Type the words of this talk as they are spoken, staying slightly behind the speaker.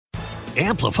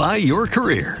Amplify your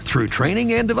career through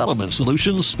training and development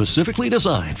solutions specifically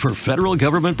designed for federal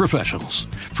government professionals.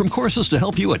 From courses to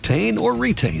help you attain or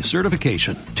retain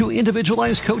certification, to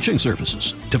individualized coaching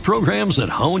services, to programs that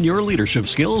hone your leadership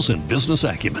skills and business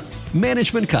acumen,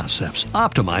 Management Concepts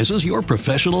optimizes your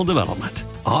professional development.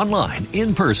 Online,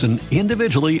 in person,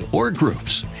 individually, or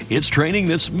groups, it's training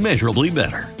that's measurably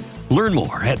better. Learn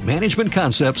more at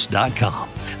managementconcepts.com.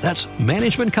 That's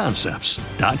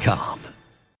managementconcepts.com.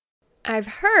 I've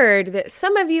heard that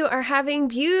some of you are having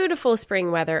beautiful spring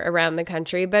weather around the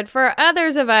country, but for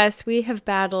others of us, we have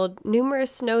battled numerous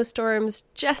snowstorms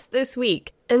just this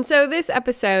week. And so this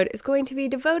episode is going to be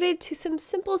devoted to some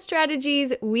simple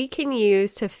strategies we can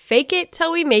use to fake it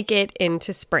till we make it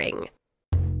into spring.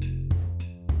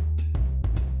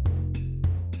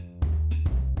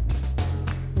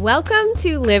 Welcome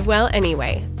to Live Well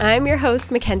Anyway. I'm your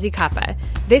host, Mackenzie Koppa.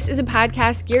 This is a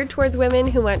podcast geared towards women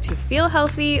who want to feel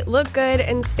healthy, look good,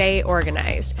 and stay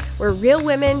organized. We're real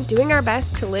women doing our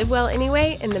best to live well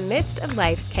anyway in the midst of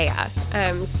life's chaos.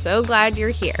 I'm so glad you're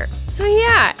here. So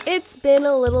yeah, it's been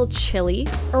a little chilly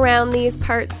around these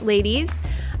parts, ladies.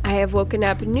 I have woken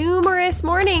up numerous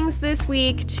mornings this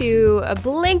week to a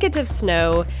blanket of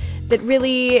snow that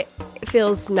really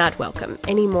feels not welcome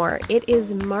anymore. It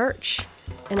is March.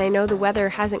 And I know the weather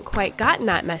hasn't quite gotten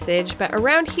that message, but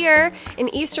around here in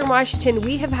Eastern Washington,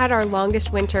 we have had our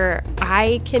longest winter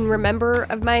I can remember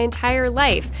of my entire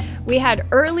life. We had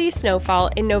early snowfall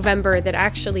in November that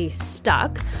actually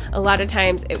stuck. A lot of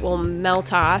times it will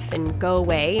melt off and go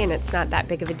away, and it's not that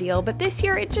big of a deal. But this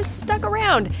year it just stuck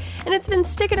around, and it's been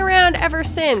sticking around ever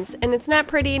since. And it's not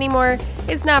pretty anymore.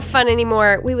 It's not fun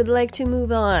anymore. We would like to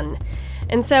move on.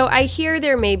 And so I hear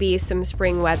there may be some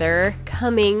spring weather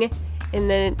coming in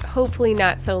the hopefully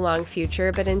not so long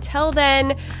future. But until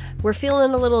then, we're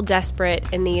feeling a little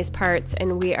desperate in these parts,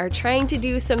 and we are trying to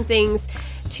do some things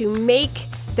to make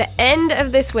the end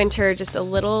of this winter just a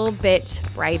little bit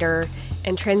brighter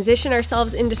and transition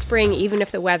ourselves into spring even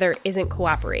if the weather isn't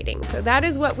cooperating. So that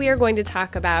is what we are going to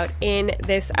talk about in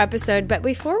this episode. But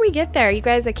before we get there, you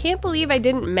guys, I can't believe I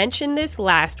didn't mention this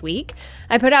last week.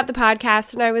 I put out the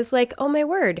podcast and I was like, oh my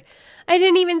word, I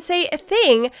didn't even say a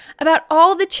thing about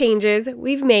all the changes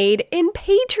we've made in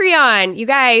Patreon, you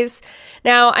guys.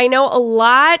 Now, I know a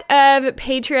lot of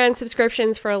Patreon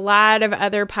subscriptions for a lot of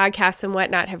other podcasts and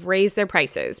whatnot have raised their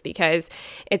prices because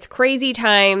it's crazy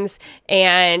times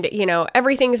and,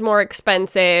 everything's more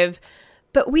expensive.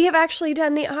 But we have actually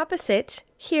done the opposite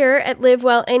here at Live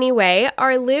Well Anyway.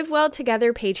 Our Live Well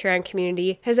Together Patreon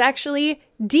community has actually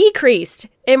decreased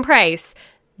in price.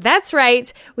 That's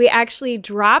right, we actually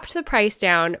dropped the price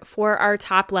down for our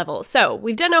top level. So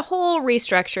we've done a whole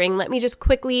restructuring. Let me just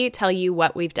quickly tell you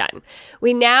what we've done.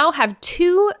 We now have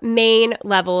two main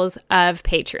levels of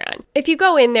Patreon. If you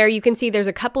go in there, you can see there's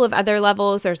a couple of other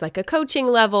levels. There's like a coaching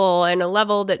level and a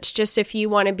level that's just if you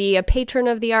want to be a patron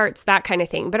of the arts, that kind of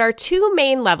thing. But our two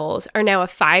main levels are now a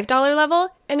 $5 level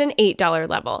and an $8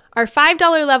 level. Our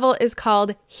 $5 level is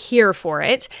called Here For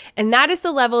It, and that is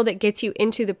the level that gets you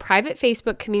into the private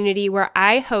Facebook community where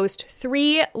I host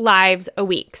 3 lives a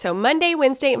week. So Monday,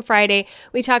 Wednesday, and Friday,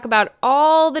 we talk about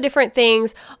all the different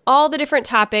things, all the different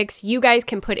topics. You guys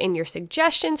can put in your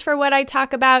suggestions for what I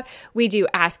talk about. We do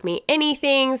Ask Me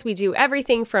Anythings. We do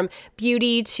everything from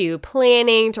beauty to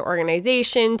planning to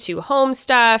organization to home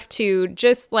stuff to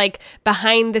just like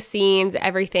behind the scenes,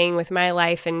 everything with my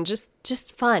life and just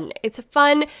fun. It's a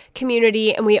fun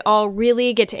community and we all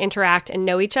really get to interact and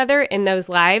know each other in those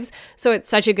lives. So it's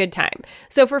such a good time.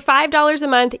 So for $5 a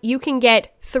month, you can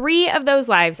get 3 of those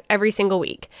lives every single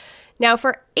week. Now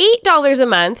for $8 a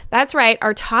month, that's right,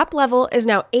 our top level is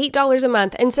now $8 a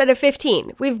month instead of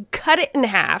 $15. We've cut it in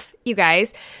half, you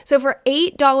guys. So for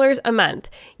 $8 a month,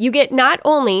 you get not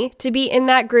only to be in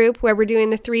that group where we're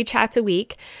doing the 3 chats a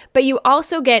week, but you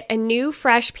also get a new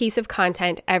fresh piece of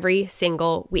content every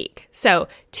single week. So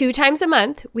 2 times a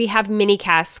month, we have mini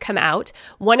casts come out.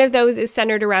 One of those is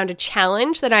centered around a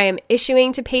challenge that I am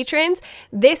issuing to patrons.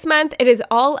 This month, it is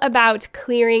all about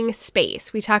clearing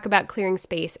space. We talk about clearing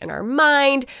space in our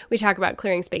mind. We talk about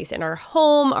clearing space in our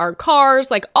home, our cars,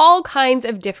 like all kinds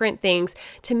of different things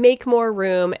to make more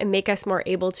room and make us more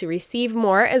able to receive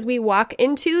more as we walk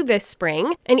into this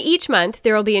spring. And each month,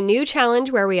 there will be a new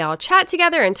challenge where we all chat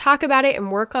together and talk about it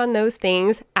and work on those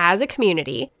things as a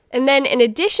community. And then in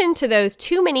addition to those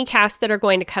 2 mini casts that are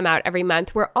going to come out every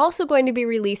month, we're also going to be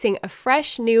releasing a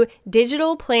fresh new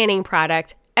digital planning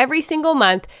product every single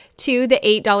month to the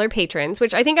 $8 patrons,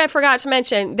 which I think I forgot to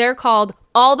mention, they're called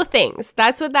all the things.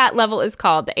 That's what that level is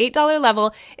called. The $8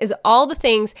 level is all the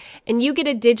things, and you get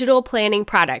a digital planning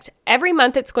product. Every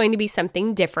month it's going to be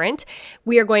something different.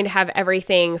 We are going to have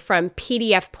everything from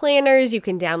PDF planners you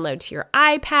can download to your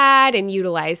iPad and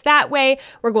utilize that way.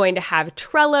 We're going to have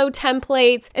Trello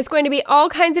templates. It's going to be all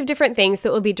kinds of different things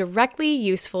that will be directly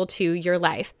useful to your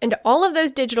life. And all of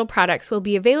those digital products will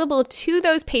be available to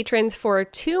those patrons for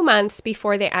 2 months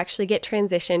before they actually get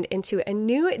transitioned into a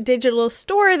new digital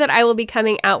store that I will be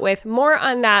coming out with. More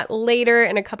on that later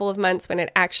in a couple of months when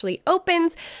it actually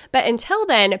opens. But until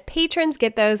then, patrons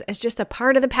get those as just a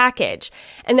part of the package.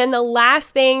 And then the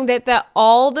last thing that the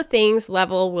all the things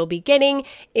level will be getting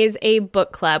is a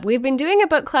book club. We've been doing a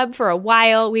book club for a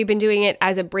while. We've been doing it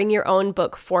as a bring your own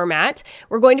book format.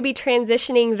 We're going to be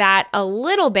transitioning that a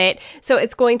little bit. So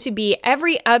it's going to be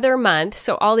every other month.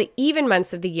 So all the even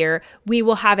months of the year, we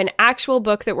will have an actual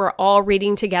book that we're all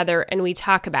reading together and we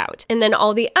talk about. And then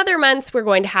all the other months, we're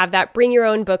going to have that bring your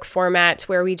own book format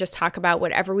where we just talk about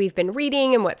whatever we've been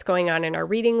reading and what's going on in our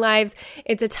reading lives.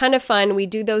 It's a ton of fun. We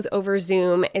do those over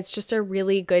Zoom. It's just a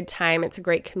really good time. It's a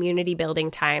great community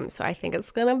building time. So I think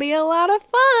it's going to be a lot of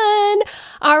fun.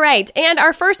 All right. And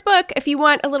our first book, if you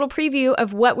want a little preview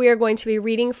of what we are going to be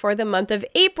reading for the month of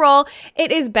April,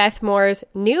 it is Beth Moore's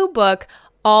new book,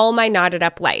 All My Knotted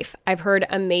Up Life. I've heard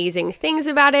amazing things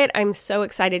about it. I'm so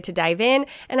excited to dive in,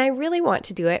 and I really want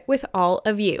to do it with all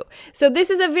of you. So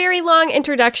this is a very long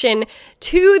introduction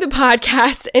to the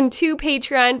podcast and to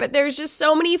Patreon, but there's just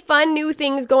so many fun new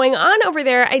things going on over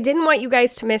there. I didn't want you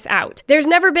guys to miss out. There's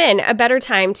never been a better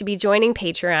time to be joining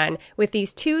Patreon with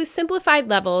these two simplified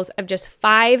levels of just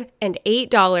 $5 and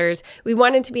 $8. We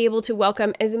wanted to be able to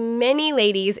welcome as many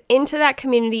ladies into that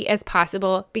community as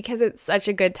possible because it's such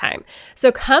a good time.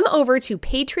 So come over to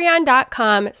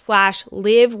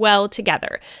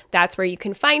patreon.com/livewelltogether. That's where you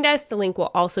can find us. The link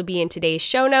will also be in today's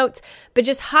show notes. But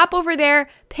just hop over there,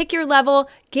 pick your level,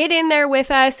 get in there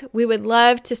with us. We would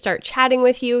love to start chatting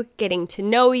with you, getting to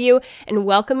know you, and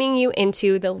welcoming you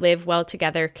into the Live Well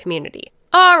Together community.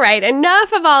 All right,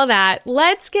 enough of all that.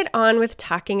 Let's get on with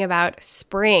talking about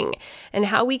spring and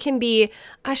how we can be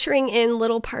ushering in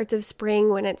little parts of spring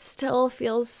when it still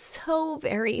feels so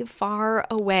very far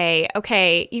away.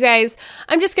 Okay, you guys,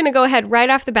 I'm just going to go ahead right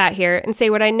off the bat here and say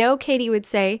what I know Katie would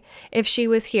say if she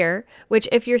was here, which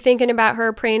if you're thinking about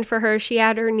her, praying for her, she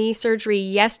had her knee surgery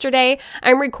yesterday.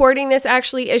 I'm recording this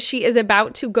actually as she is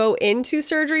about to go into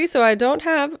surgery, so I don't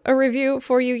have a review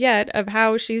for you yet of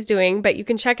how she's doing, but you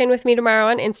can check in with me tomorrow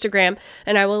on Instagram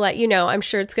and I will let you know. I'm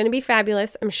sure it's going to be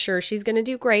fabulous. I'm sure she's going to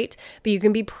do great, but you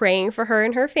can be praying for her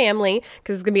and her family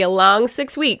because it's going to be a long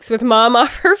 6 weeks with mom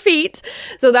off her feet.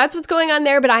 So that's what's going on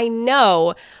there. But I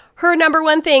know her number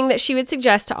one thing that she would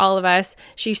suggest to all of us,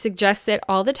 she suggests it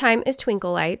all the time, is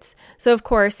twinkle lights. So of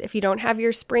course, if you don't have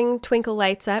your spring twinkle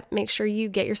lights up, make sure you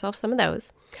get yourself some of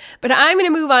those. But I'm going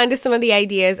to move on to some of the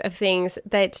ideas of things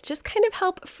that just kind of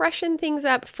help freshen things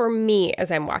up for me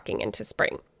as I'm walking into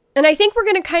spring. And I think we're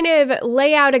going to kind of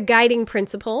lay out a guiding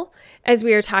principle as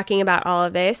we are talking about all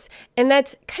of this. And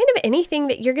that's kind of anything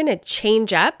that you're going to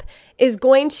change up is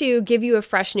going to give you a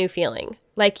fresh new feeling,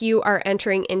 like you are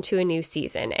entering into a new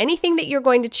season. Anything that you're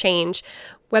going to change,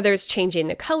 whether it's changing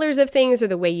the colors of things or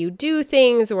the way you do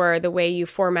things or the way you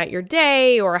format your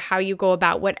day or how you go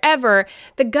about whatever,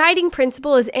 the guiding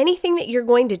principle is anything that you're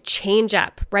going to change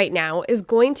up right now is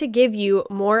going to give you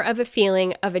more of a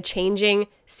feeling of a changing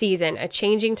season, a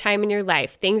changing time in your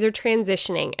life. Things are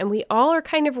transitioning, and we all are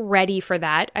kind of ready for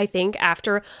that, I think,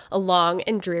 after a long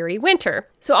and dreary winter.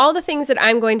 So all the things that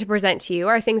I'm going to present to you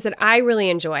are things that I really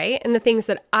enjoy and the things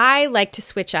that I like to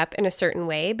switch up in a certain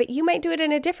way, but you might do it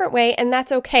in a different way, and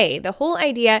that's okay. The whole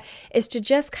idea is to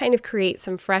just kind of create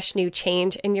some fresh new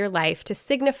change in your life to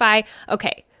signify,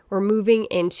 okay, we're moving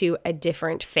into a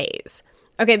different phase.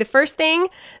 Okay, the first thing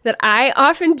that I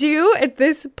often do at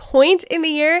this point in the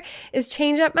year is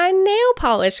change up my nail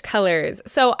polish colors.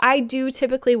 So I do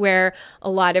typically wear a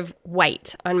lot of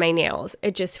white on my nails.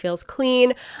 It just feels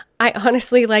clean. I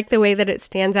honestly like the way that it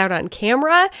stands out on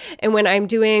camera. And when I'm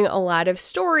doing a lot of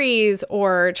stories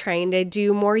or trying to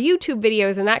do more YouTube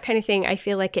videos and that kind of thing, I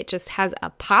feel like it just has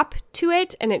a pop to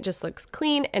it and it just looks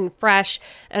clean and fresh.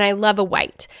 And I love a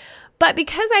white. But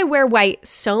because I wear white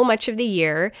so much of the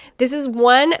year, this is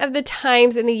one of the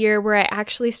times in the year where I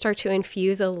actually start to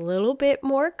infuse a little bit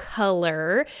more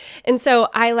color. And so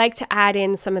I like to add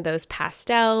in some of those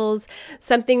pastels,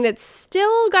 something that's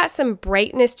still got some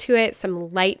brightness to it,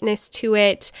 some lightness to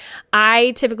it.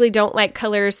 I typically don't like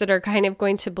colors that are kind of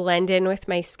going to blend in with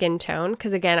my skin tone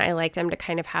because, again, I like them to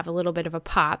kind of have a little bit of a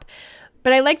pop.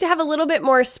 But I like to have a little bit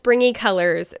more springy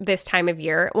colors this time of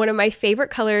year. One of my favorite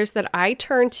colors that I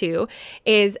turn to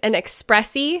is an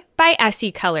Expressi by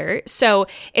Essie color. So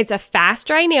it's a fast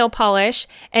dry nail polish,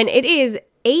 and it is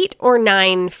 8 or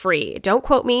 9 free. Don't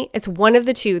quote me. It's one of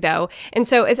the two though. And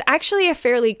so it's actually a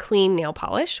fairly clean nail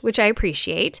polish, which I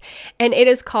appreciate. And it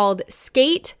is called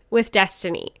Skate with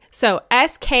Destiny. So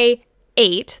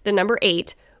SK8, the number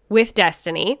 8 with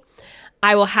Destiny.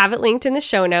 I will have it linked in the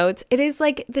show notes. It is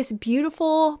like this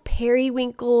beautiful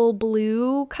periwinkle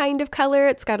blue kind of color.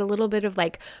 It's got a little bit of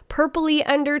like purpley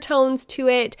undertones to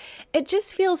it. It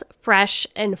just feels fresh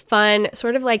and fun,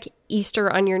 sort of like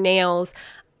Easter on your nails.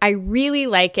 I really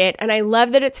like it, and I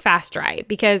love that it's fast dry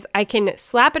because I can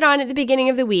slap it on at the beginning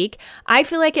of the week. I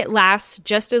feel like it lasts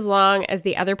just as long as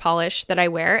the other polish that I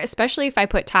wear, especially if I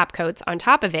put top coats on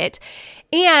top of it.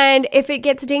 And if it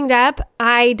gets dinged up,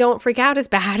 I don't freak out as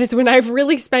bad as when I've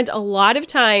really spent a lot of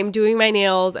time doing my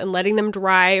nails and letting them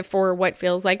dry for what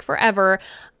feels like forever.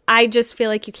 I just feel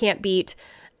like you can't beat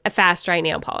a fast dry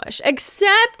nail polish,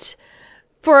 except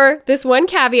for this one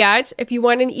caveat. If you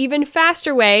want an even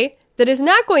faster way that is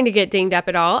not going to get dinged up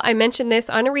at all, I mentioned this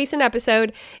on a recent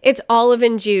episode, it's Olive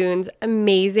 & June's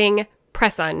amazing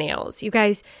press-on nails. You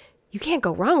guys, you can't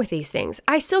go wrong with these things.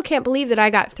 I still can't believe that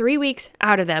I got 3 weeks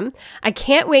out of them. I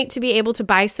can't wait to be able to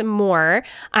buy some more.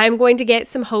 I'm going to get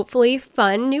some hopefully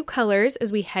fun new colors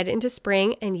as we head into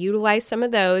spring and utilize some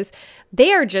of those.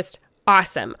 They are just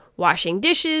awesome. Washing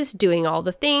dishes, doing all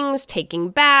the things, taking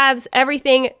baths,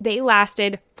 everything. They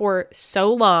lasted for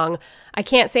so long. I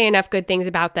can't say enough good things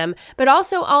about them. But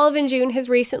also Olive & June has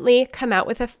recently come out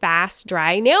with a fast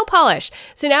dry nail polish.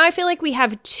 So now I feel like we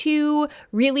have 2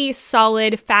 really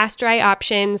solid fast dry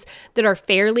options that are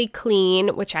fairly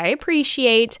clean, which I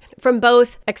appreciate, from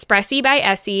both Expressi by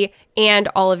Essie and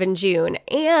Olive & June.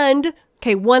 And,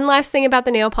 okay, one last thing about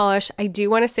the nail polish. I do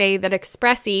want to say that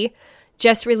Expressi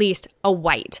just released a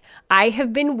white. I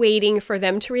have been waiting for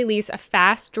them to release a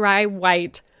fast dry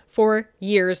white for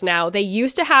years now. They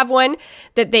used to have one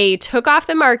that they took off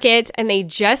the market and they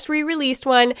just re-released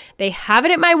one. They have it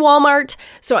at my Walmart,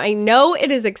 so I know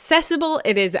it is accessible.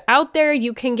 It is out there.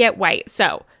 You can get white.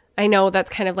 So I know that's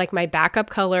kind of like my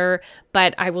backup color,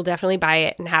 but I will definitely buy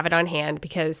it and have it on hand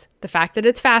because the fact that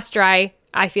it's fast dry,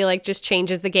 I feel like just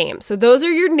changes the game. So those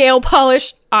are your nail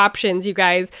polish options, you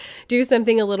guys. Do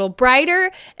something a little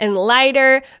brighter and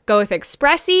lighter. Go with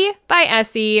Expressi by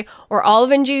Essie or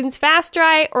Olive & June's Fast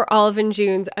Dry or Olive &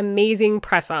 June's amazing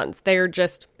press-ons. They're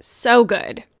just so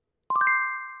good.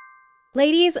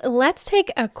 Ladies, let's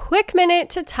take a quick minute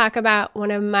to talk about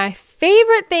one of my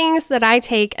favorite things that I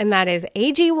take, and that is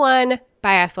AG1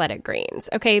 by Athletic Greens.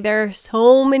 Okay, there are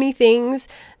so many things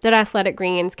that Athletic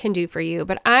Greens can do for you,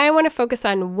 but I want to focus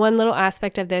on one little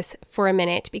aspect of this for a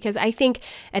minute because I think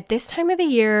at this time of the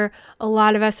year, a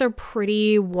lot of us are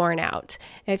pretty worn out.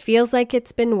 It feels like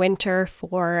it's been winter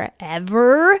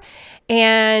forever,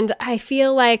 and I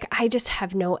feel like I just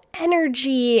have no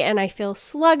energy and I feel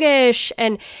sluggish,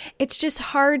 and it's just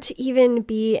hard to even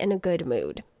be in a good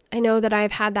mood. I know that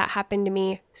I've had that happen to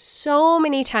me so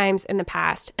many times in the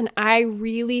past, and I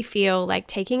really feel like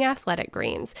taking Athletic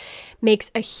Greens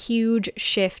makes a huge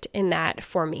shift in that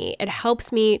for me. It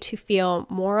helps me to feel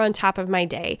more on top of my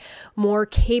day, more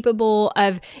capable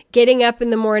of getting up in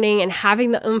the morning and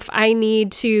having the oomph I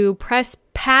need to press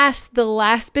past the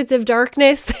last bits of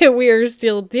darkness that we are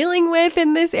still dealing with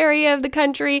in this area of the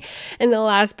country and the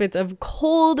last bits of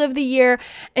cold of the year,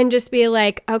 and just be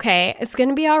like, okay, it's going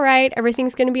to be all right.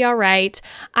 Everything's going to be all right.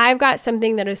 I've got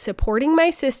something that is supporting my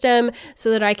system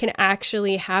so that I can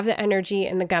actually have the energy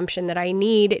and the gumption that I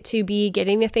need to be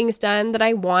getting the things done that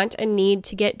I want and need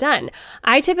to get done.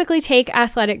 I typically take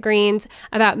Athletic Greens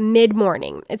about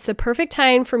mid-morning. It's the perfect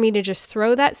time for me to just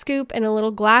throw that scoop in a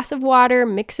little glass of water,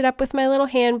 mix it up with my little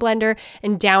hand blender,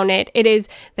 and down it. It is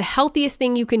the healthiest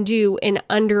thing you can do in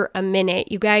under a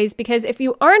minute, you guys, because if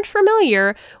you aren't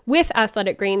familiar with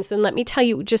Athletic Greens, then let me tell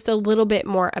you just a little bit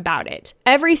more about it.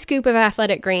 Every scoop of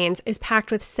Athletic Greens is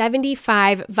packed with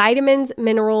 75 vitamins,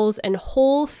 minerals, and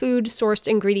whole food sourced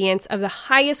ingredients of the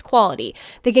highest quality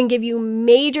that can give you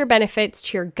major benefits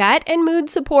to your gut and mood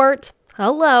support.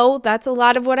 Hello, that's a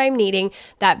lot of what I'm needing.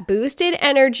 That boosted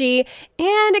energy,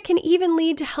 and it can even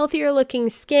lead to healthier looking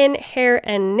skin, hair,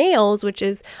 and nails, which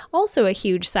is also a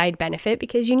huge side benefit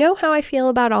because you know how I feel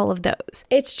about all of those.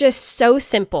 It's just so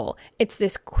simple. It's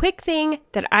this quick thing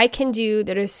that I can do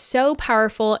that is so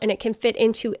powerful, and it can fit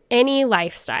into any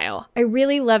lifestyle. I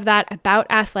really love that about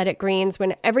Athletic Greens.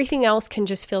 When everything else can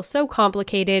just feel so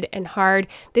complicated and hard,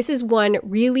 this is one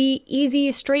really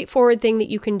easy, straightforward thing that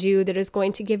you can do that is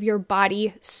going to give your body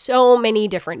body so many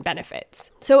different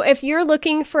benefits. So if you're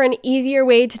looking for an easier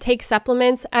way to take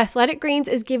supplements, Athletic Greens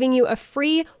is giving you a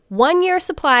free 1-year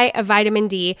supply of vitamin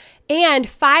D and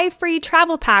 5 free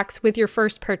travel packs with your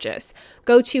first purchase.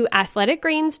 Go to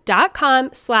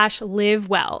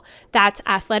athleticgreens.com/livewell. That's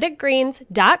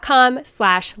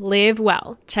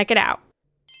athleticgreens.com/livewell. Check it out.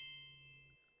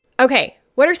 Okay,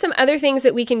 what are some other things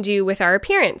that we can do with our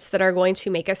appearance that are going to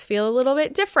make us feel a little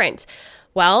bit different?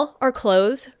 Well, our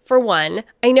clothes, for one.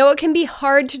 I know it can be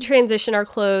hard to transition our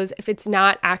clothes if it's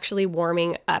not actually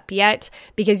warming up yet,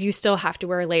 because you still have to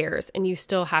wear layers and you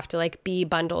still have to be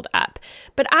bundled up.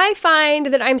 But I find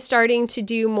that I'm starting to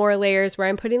do more layers where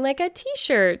I'm putting a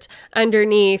t-shirt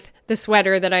underneath the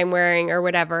sweater that I'm wearing or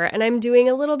whatever. And I'm doing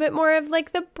a little bit more of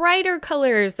the brighter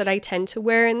colors that I tend to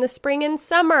wear in the spring and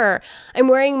summer. I'm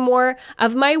wearing more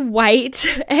of my white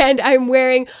and I'm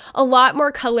wearing a lot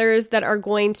more colors that are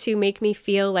going to make me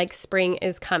feel like spring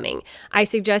is coming. I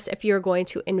suggest if you're going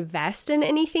to invest in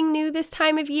anything new this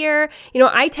time of year,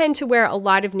 I tend to wear a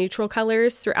lot of neutral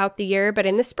colors throughout the year, but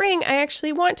in the spring, I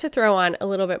actually want to throw on a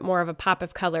little bit more of a pop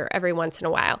of color every once in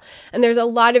a while. And there's a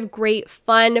lot of great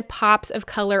fun pops of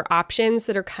color options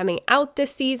that are coming out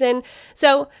this season.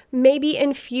 So maybe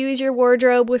infuse your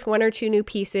wardrobe with 1 or 2 new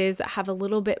pieces that have a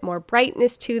little bit more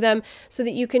brightness to them so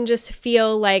that you can just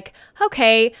feel like,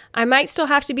 okay, I might still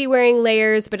have to be wearing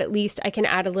layers, but at least I can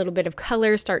add a little bit of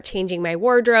color, start changing my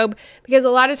wardrobe, because a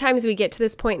lot of times we get to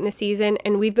this point in the season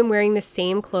and we've been wearing the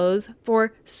same clothes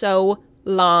for so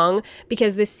long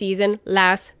because this season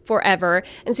lasts forever.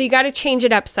 And so you got to change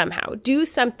it up somehow. Do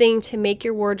something to make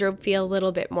your wardrobe feel a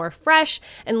little bit more fresh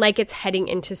and like it's heading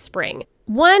into spring.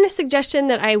 One suggestion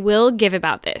that I will give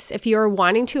about this, if you're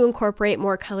wanting to incorporate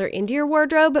more color into your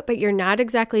wardrobe, but you're not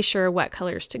exactly sure what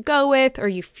colors to go with, or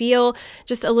you feel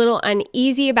just a little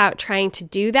uneasy about trying to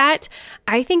do that,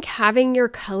 I think having your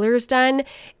colors done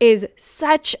is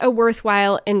such a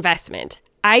worthwhile investment.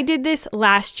 I did this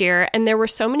last year, and there were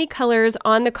so many colors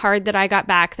on the card that I got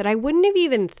back that I wouldn't have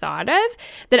even thought of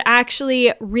that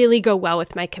actually really go well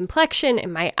with my complexion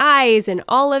and my eyes and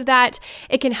all of that.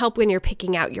 It can help when you're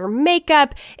picking out your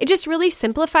makeup. It just really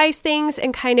simplifies things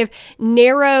and kind of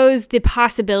narrows the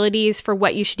possibilities for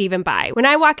what you should even buy. When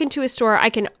I walk into a store,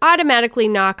 I can automatically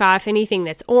knock off anything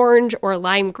that's orange or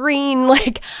lime green.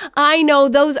 I know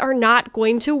those are not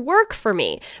going to work for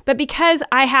me. But because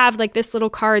I have this little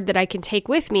card that I can take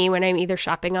with me when I'm either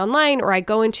shopping online or I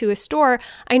go into a store,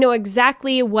 I know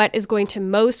exactly what is going to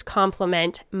most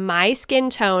complement my skin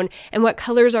tone and what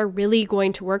colors are really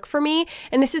going to work for me.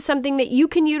 And this is something that you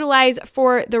can utilize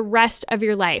for the rest of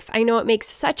your life. I know it makes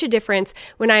such a difference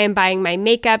when I am buying my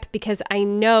makeup because I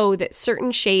know that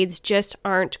certain shades just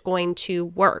aren't going to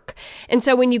work. And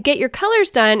so when you get your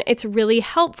colors done, it's really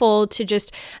helpful to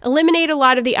just eliminate a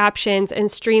lot of the options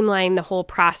and streamline the whole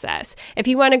process. If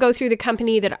you want to go through the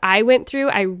company that I went through,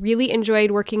 I really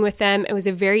enjoyed working with them. It was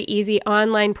a very easy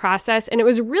online process, and it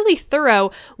was really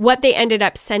thorough what they ended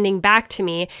up sending back to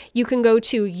me. You can go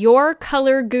to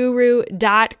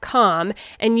yourcolorguru.com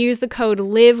and use the code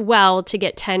LIVEWELL to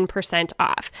get 10%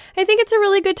 off. I think it's a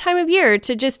really good time of year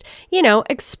to just,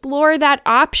 explore that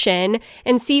option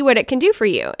and see what it can do for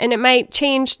you. And it might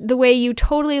change the way you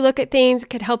totally look at things. It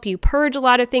could help you purge a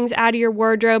lot of things out of your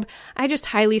wardrobe. I just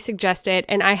highly suggest it,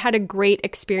 and I had a great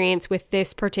experience with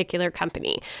this particular company.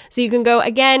 So you can go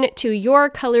again to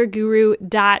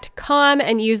yourcolorguru.com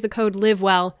and use the code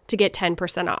LIVEWELL to get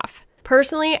 10% off.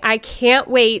 Personally, I can't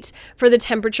wait for the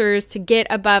temperatures to get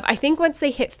above, I think once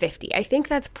they hit 50, I think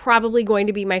that's probably going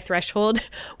to be my threshold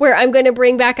where I'm going to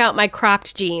bring back out my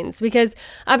cropped jeans, because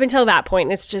up until that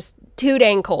point, it's just too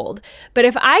dang cold. But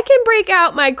if I can break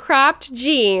out my cropped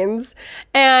jeans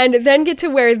and then get to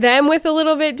wear them with a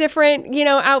little bit different,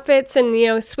 outfits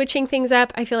and, switching things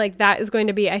up, I feel like that is going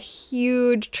to be a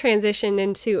huge transition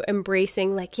into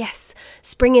embracing yes,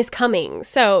 spring is coming.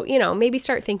 So, maybe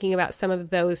start thinking about some of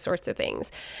those sorts of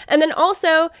things. And then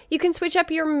also you can switch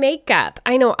up your makeup.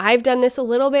 I know I've done this a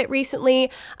little bit recently.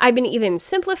 I've been even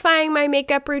simplifying my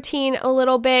makeup routine a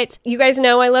little bit. You guys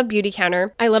know I love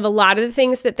Beautycounter. I love a lot of the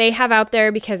things that they have out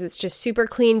there because it's just super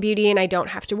clean beauty and I don't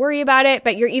have to worry about it.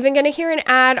 But you're even going to hear an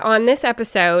ad on this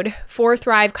episode for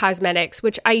Thrive Cosmetics,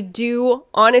 which I do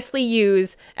honestly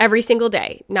use every single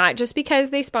day, not just because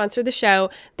they sponsor the show.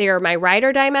 They are my ride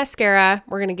or die mascara.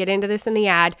 We're going to get into this in the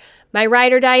ad, my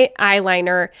Ride or Die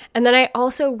eyeliner, and then I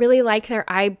also really like their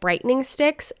eye brightening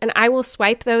sticks, and I will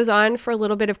swipe those on for a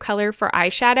little bit of color for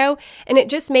eyeshadow, and it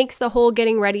just makes the whole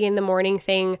getting ready in the morning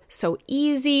thing so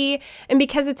easy. And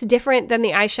because it's different than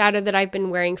the eyeshadow that I've been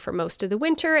wearing for most of the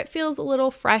winter, it feels a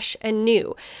little fresh and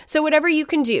new. So whatever you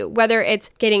can do, whether it's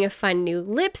getting a fun new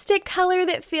lipstick color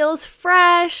that feels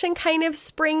fresh and kind of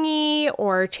springy,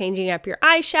 or changing up your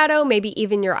eyeshadow, maybe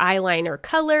even your eyeliner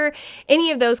color,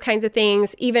 any of those kinds of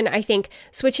things. Even I think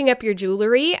switching up your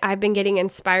jewelry. I've been getting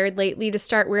inspired lately to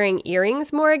start wearing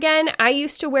earrings more again. I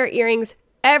used to wear earrings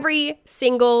every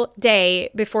single day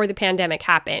before the pandemic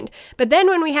happened. But then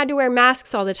when we had to wear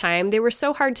masks all the time, they were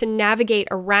so hard to navigate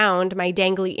around my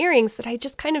dangly earrings that I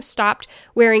just kind of stopped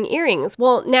wearing earrings.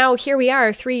 Well, now here we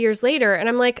are 3 years later, and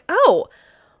I'm like, oh,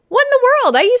 what in the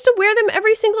world? I used to wear them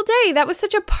every single day. That was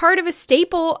such a part of a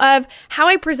staple of how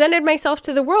I presented myself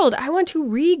to the world. I want to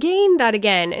regain that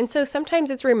again. And so sometimes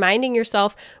it's reminding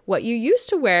yourself what you used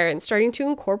to wear and starting to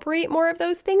incorporate more of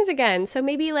those things again. So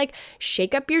maybe like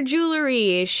shake up your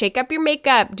jewelry, shake up your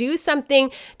makeup, do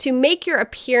something to make your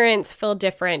appearance feel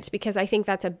different, because I think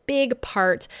that's a big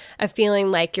part of feeling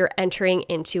like you're entering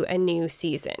into a new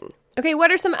season. Okay,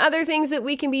 what are some other things that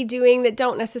we can be doing that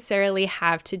don't necessarily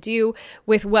have to do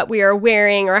with what we are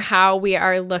wearing or how we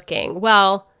are looking?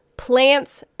 Well,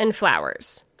 plants and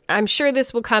flowers. I'm sure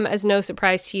this will come as no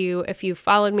surprise to you if you've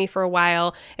followed me for a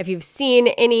while, if you've seen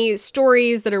any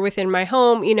stories that are within my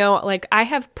home. You know, like I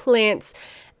have plants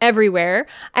everywhere.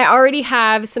 I already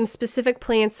have some specific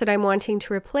plants that I'm wanting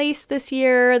to replace this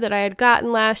year that I had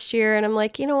gotten last year. And I'm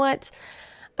like, you know what?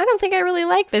 I don't think I really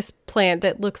like this plant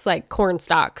that looks like corn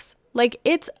stalks. Like,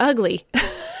 it's ugly.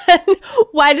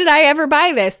 Why did I ever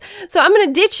buy this? So I'm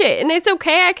going to ditch it, and it's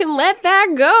okay. I can let that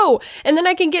go. And then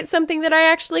I can get something that I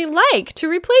actually like to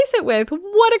replace it with.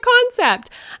 What a concept.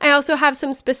 I also have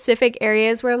some specific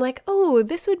areas where I'm like, oh,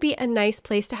 this would be a nice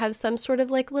place to have some sort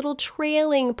of like little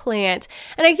trailing plant.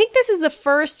 And I think this is the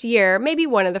first year, maybe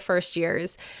one of the first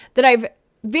years, that I've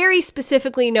very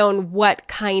specifically known what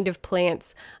kind of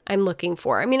plants I'm looking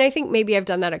for. I mean, I think maybe I've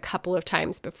done that a couple of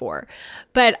times before,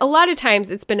 but a lot of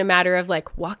times it's been a matter of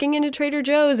like walking into Trader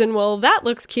Joe's and, well, that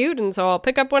looks cute, and so I'll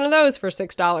pick up one of those for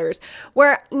 $6.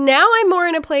 Where now I'm more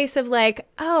in a place of like,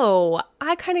 oh,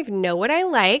 I kind of know what I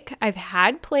like. I've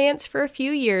had plants for a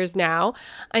few years now.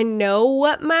 I know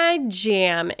what my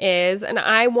jam is, and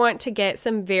I want to get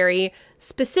some very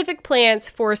specific plants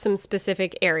for some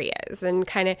specific areas and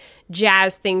kind of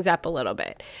jazz things up a little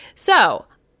bit. So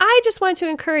I just want to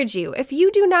encourage you, if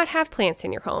you do not have plants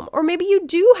in your home, or maybe you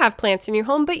do have plants in your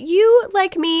home, but you,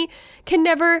 like me, can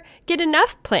never get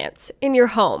enough plants in your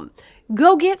home,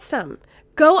 go get some.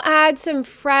 Go add some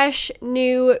fresh,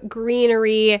 new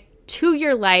greenery to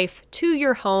your life, to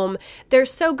your home. They're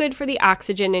so good for the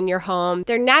oxygen in your home.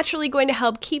 They're naturally going to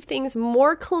help keep things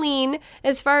more clean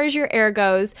as far as your air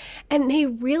goes. And they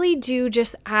really do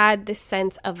just add this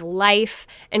sense of life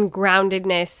and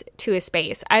groundedness to a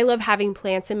space. I love having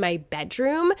plants in my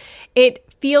bedroom. It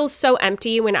feels so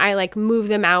empty when I like move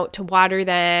them out to water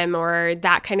them or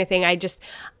that kind of thing.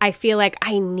 I feel like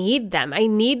I need them. I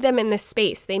need them in this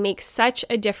space. They make such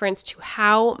a difference to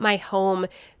how my home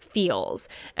feels.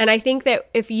 And I think that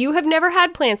if you have never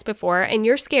had plants before and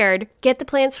you're scared, get the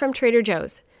plants from Trader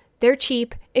Joe's. They're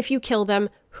cheap. If you kill them,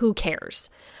 who cares?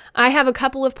 I have a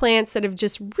couple of plants that have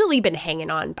just really been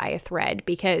hanging on by a thread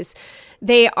because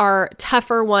they are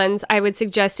tougher ones. I would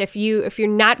suggest if you're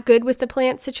not good with the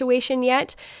plant situation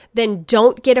yet, then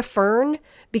don't get a fern,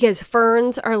 because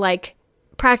ferns are like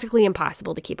practically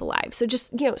impossible to keep alive. So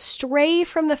just, stray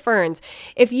from the ferns.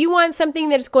 If you want something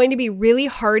that's going to be really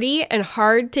hardy and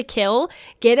hard to kill,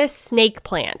 get a snake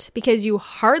plant, because you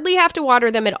hardly have to water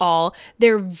them at all.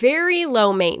 They're very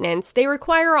low maintenance. They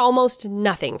require almost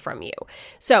nothing from you.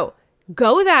 So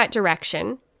go that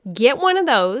direction. Get one of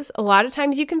those. A lot of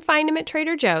times you can find them at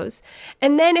Trader Joe's.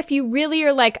 And then if you really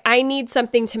are like, I need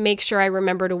something to make sure I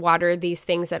remember to water these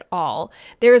things at all,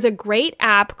 there's a great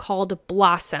app called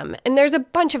Blossom. And there's a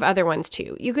bunch of other ones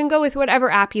too. You can go with whatever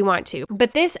app you want to.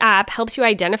 But this app helps you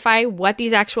identify what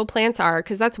these actual plants are,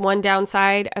 because that's one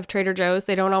downside of Trader Joe's.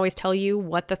 They don't always tell you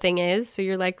what the thing is. So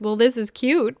you're like, well, this is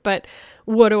cute, but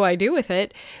what do I do with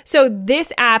it? So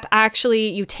this app, actually,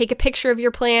 you take a picture of your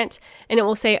plant and it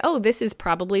will say, oh, this is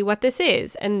probably what this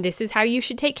is, and this is how you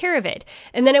should take care of it.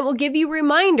 And then it will give you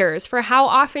reminders for how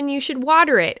often you should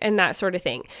water it and that sort of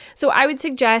thing. So I would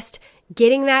suggest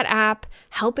getting that app,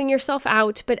 helping yourself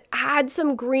out, but add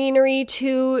some greenery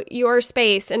to your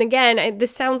space. And again,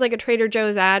 this sounds like a Trader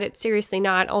Joe's ad. It's seriously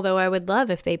not, although I would love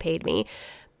if they paid me.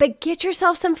 But get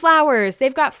yourself some flowers.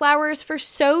 They've got flowers for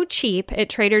so cheap at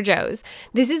Trader Joe's.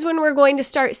 This is when we're going to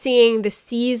start seeing the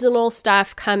seasonal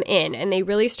stuff come in, and they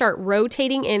really start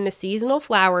rotating in the seasonal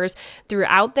flowers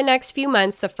throughout the next few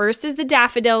months. The first is the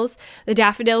daffodils. The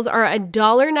daffodils are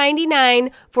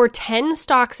 $1.99 for 10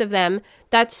 stalks of them.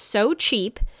 That's so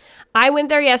cheap. I went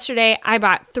there yesterday. I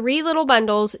bought 3 little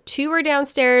bundles. 2 were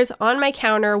downstairs on my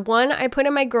counter. 1 I put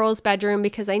in my girls' bedroom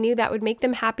because I knew that would make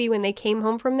them happy when they came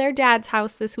home from their dad's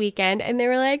house this weekend. And they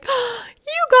were like, "Oh,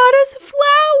 you got us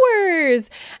flowers."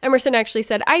 Emerson actually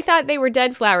said, "I thought they were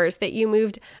dead flowers that you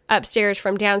moved upstairs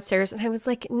from downstairs." And I was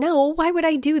like, "No, why would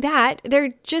I do that?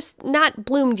 They're just not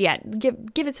bloomed yet.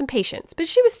 Give it some patience." But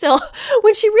she was still,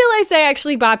 when she realized I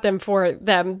actually bought them for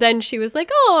them, then she was like,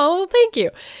 "Oh, thank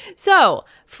you." So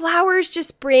flowers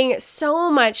just bring so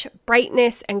much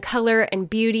brightness and color and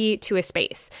beauty to a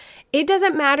space. It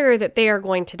doesn't matter that they are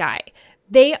going to die.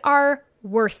 They are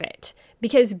worth it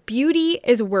because beauty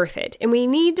is worth it, and we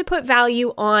need to put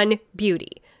value on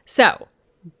beauty. So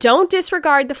don't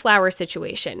disregard the flower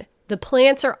situation. The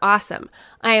plants are awesome.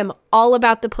 I am all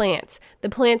about the plants. The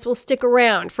plants will stick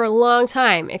around for a long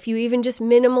time if you even just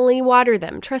minimally water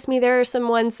them. Trust me, there are some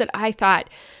ones that I thought,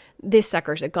 this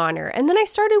sucker's a goner. And then I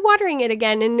started watering it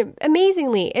again, and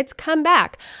amazingly, it's come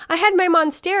back. I had my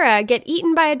Monstera get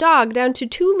eaten by a dog down to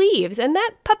 2 leaves, and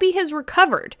that puppy has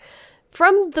recovered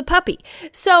from the puppy.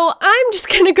 So I'm just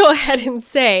going to go ahead and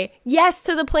say yes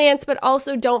to the plants, but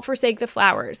also don't forsake the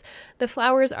flowers. The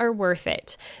flowers are worth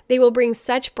it. They will bring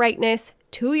such brightness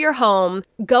to your home.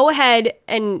 Go ahead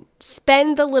and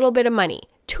spend the little bit of money.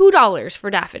 $2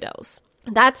 for daffodils.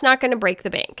 That's not going to break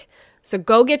the bank. So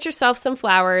go get yourself some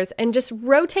flowers and just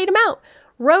rotate them out.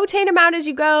 Rotate them out as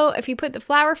you go. If you put the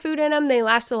flower food in them, they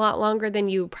last a lot longer than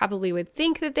you probably would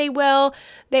think that they will.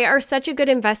 They are such a good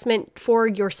investment for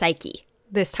your psyche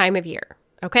this time of year.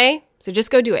 Okay? So just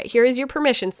go do it. Here is your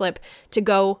permission slip to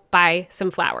go buy some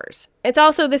flowers.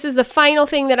 This is the final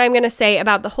thing that I'm going to say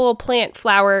about the whole plant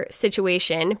flower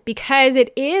situation, because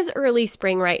it is early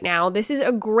spring right now. This is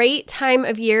a great time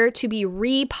of year to be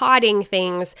repotting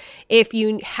things. If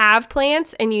you have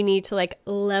plants and you need to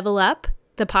level up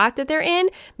the pot that they're in,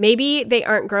 maybe they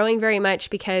aren't growing very much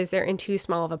because they're in too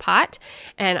small of a pot.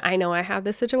 And I know I have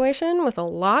this situation with a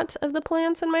lot of the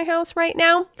plants in my house right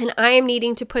now, and I am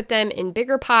needing to put them in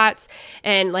bigger pots.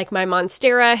 And my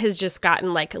Monstera has just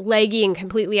gotten leggy and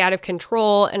completely out of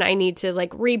control, and I need to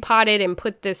repot it and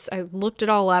put this, I looked it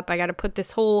all up, I got to put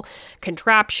this whole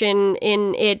contraption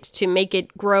in it to make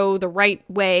it grow the right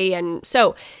way. And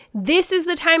so this is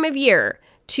the time of year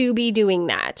to be doing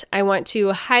that. I want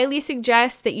to highly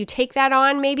suggest that you take that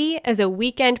on maybe as a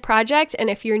weekend project. And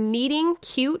if you're needing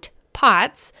cute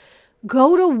pots,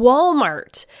 go to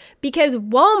Walmart, because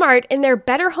Walmart in their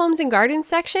Better Homes and Gardens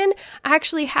section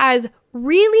actually has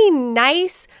really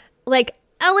nice,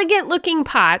 elegant looking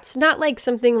pots, not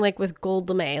something with gold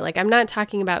lame. I'm not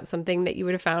talking about something that you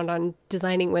would have found on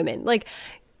Designing Women.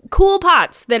 Cool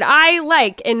pots that I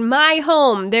like in my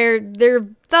home. They're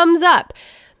thumbs up.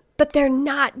 But they're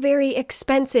not very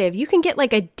expensive. You can get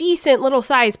a decent little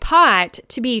size pot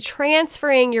to be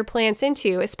transferring your plants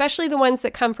into, especially the ones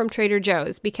that come from Trader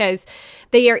Joe's, because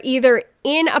they are either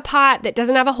in a pot that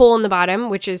doesn't have a hole in the bottom,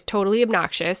 which is totally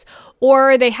obnoxious,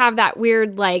 or they have that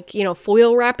weird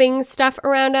foil wrapping stuff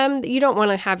around them that you don't want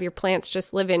to have your plants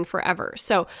just live in forever.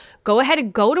 So go ahead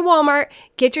and go to Walmart,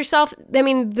 get yourself,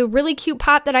 the really cute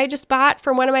pot that I just bought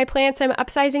for one of my plants I'm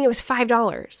upsizing, it was $5.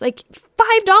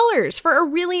 $5 for a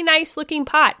really nice looking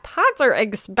pot. Pots are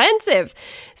expensive.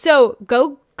 So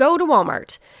go to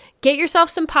Walmart, get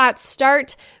yourself some pots,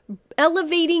 start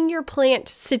elevating your plant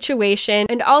situation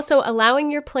and also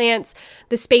allowing your plants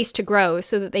the space to grow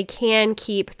so that they can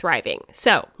keep thriving.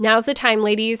 So now's the time,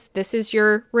 ladies. This is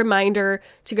your reminder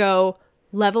to go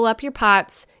level up your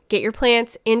pots, get your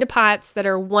plants into pots that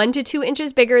are 1 to 2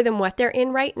 inches bigger than what they're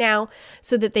in right now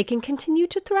so that they can continue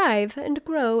to thrive and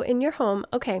grow in your home.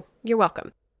 Okay, you're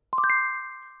welcome.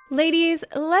 Ladies,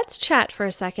 let's chat for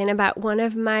a second about one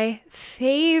of my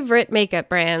favorite makeup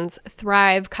brands,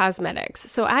 Thrive Causemetics.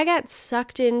 So I got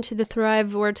sucked into the Thrive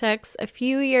vortex a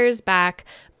few years back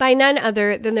by none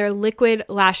other than their Liquid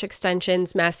Lash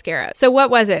Extensions mascara. So what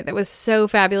was it that was so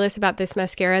fabulous about this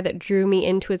mascara that drew me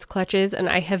into its clutches and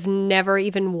I have never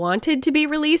even wanted to be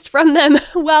released from them?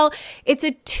 Well, it's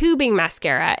a tubing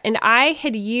mascara, and I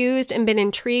had used and been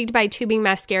intrigued by tubing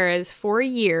mascaras for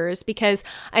years because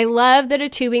I love that a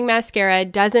tubing mascara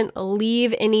doesn't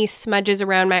leave any smudges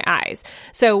around my eyes.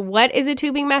 So what is a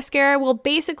tubing mascara? Well,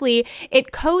 basically,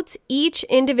 it coats each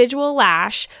individual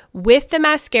lash with the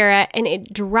mascara, and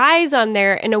it dries on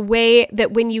there in a way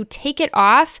that when you take it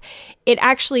off, it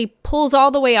actually pulls all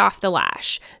the way off the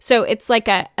lash. So it's like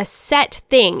a set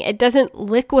thing. It doesn't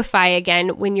liquefy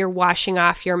again when you're washing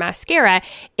off your mascara.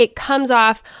 It comes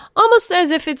off almost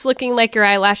as if it's looking like your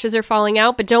eyelashes are falling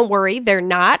out, but don't worry, they're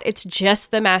not. It's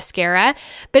just the mascara,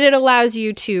 but it allows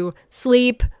you to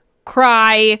sleep,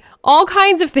 cry, all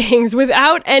kinds of things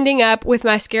without ending up with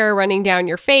mascara running down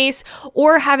your face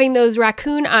or having those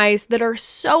raccoon eyes that are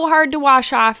so hard to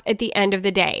wash off at the end of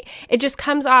the day. It just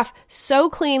comes off so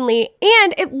cleanly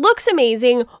and it looks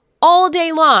amazing all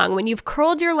day long. When you've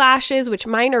curled your lashes, which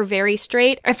mine are very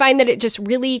straight, I find that it just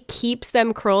really keeps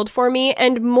them curled for me.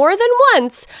 And more than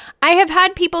once, I have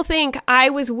had people think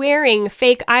I was wearing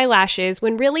fake eyelashes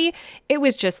when really it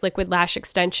was just liquid lash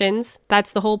extensions.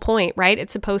 That's the whole point, right?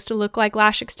 It's supposed to look like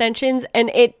lash extensions,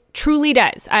 and it truly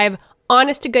does. I've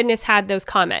honest to goodness had those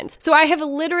comments. So I have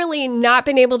literally not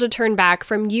been able to turn back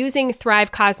from using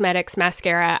Thrive Causemetics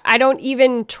mascara. I don't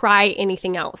even try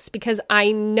anything else because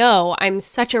I know I'm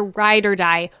such a ride or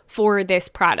die for this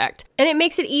product. And it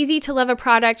makes it easy to love a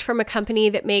product from a company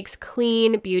that makes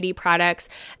clean beauty products.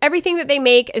 Everything that they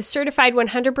make is certified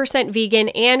 100% vegan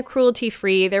and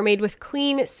cruelty-free. They're made with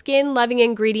clean, skin-loving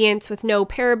ingredients with no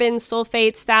parabens,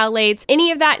 sulfates, phthalates, any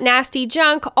of that nasty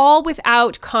junk, all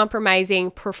without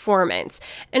compromising performance.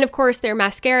 And of course, their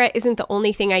mascara isn't the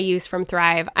only thing I use from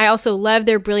Thrive. I also love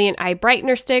their Brilliant Eye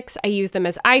Brightener Sticks. I use them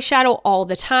as eyeshadow all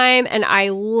the time, and I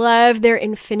love their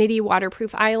Infinity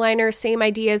Waterproof Eyeliner. Same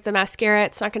idea as the mascara.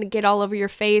 It's not going to get all over your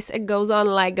face. It goes on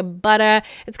like butter.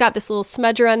 It's got this little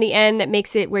smudger on the end that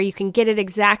makes it where you can get it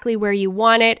exactly where you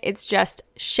want it. It's just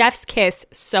chef's kiss,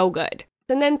 so good.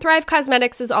 And then Thrive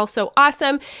Causemetics is also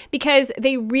awesome because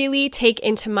they really take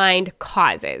into mind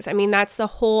causes. I mean, that's the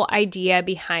whole idea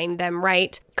behind them,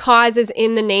 right? Cause is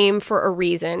in the name for a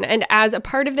reason. And as a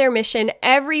part of their mission,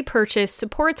 every purchase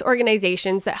supports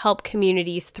organizations that help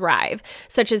communities thrive,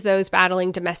 such as those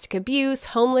battling domestic abuse,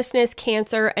 homelessness,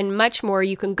 cancer, and much more.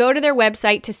 You can go to their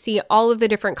website to see all of the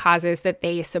different causes that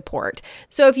they support.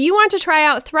 So if you want to try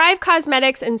out Thrive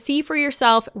Causemetics and see for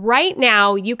yourself right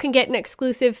now, you can get an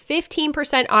exclusive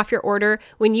 15% off your order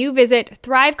when you visit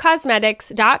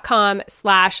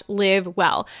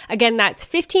thrivecausemetics.com/livewell. Again, that's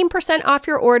 15% off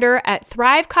your order at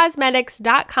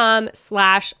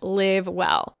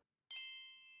thrivecausemetics.com/livewell.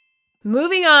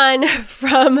 Moving on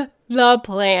from the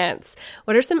plants,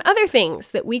 what are some other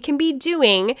things that we can be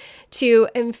doing to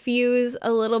infuse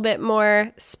a little bit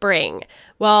more spring?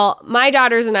 Well, my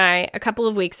daughters and I, a couple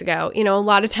of weeks ago, a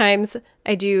lot of times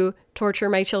I do torture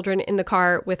my children in the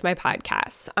car with my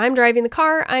podcasts. I'm driving the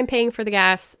car, I'm paying for the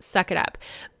gas, suck it up.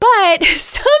 But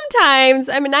sometimes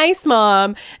I'm a nice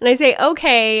mom and I say,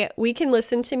 okay, we can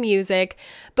listen to music,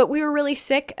 but we were really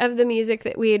sick of the music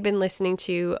that we had been listening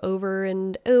to over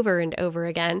and over and over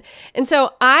again. And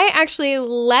so I actually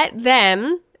let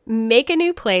them make a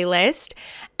new playlist,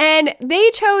 and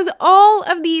they chose all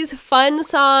of these fun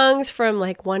songs from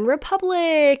like One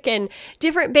Republic and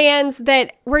different bands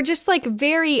that were just like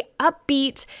very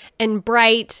upbeat and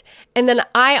bright. And then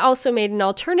I also made an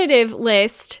alternative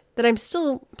list that I'm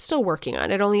still working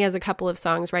on. It only has a couple of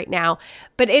songs right now,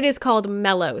 but it is called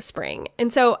Mellow Spring.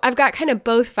 And so I've got kind of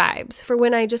both vibes for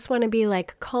when I just want to be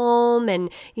like calm and,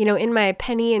 in my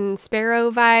Penny and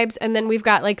Sparrow vibes. And then we've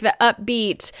got like the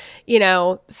upbeat,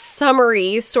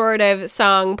 summery sort of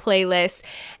song playlists.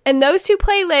 And those two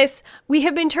playlists we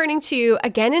have been turning to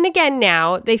again and again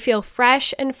now. They feel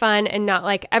fresh and fun and not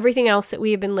like everything else that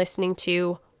we have been listening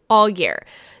to all year.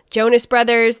 Jonas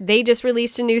Brothers, they just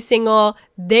released a new single.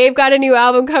 They've got a new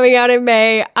album coming out in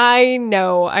May. I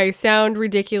know I sound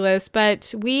ridiculous,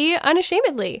 but we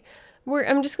unashamedly,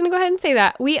 I'm just going to go ahead and say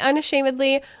that. We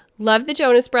unashamedly love the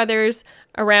Jonas Brothers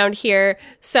around here.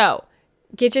 So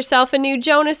get yourself a new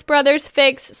Jonas Brothers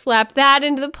fix, slap that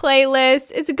into the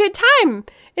playlist. It's a good time.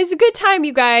 It's a good time,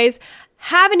 you guys.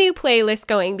 Have a new playlist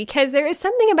going because there is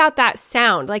something about that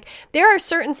sound. Like there are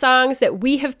certain songs that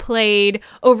we have played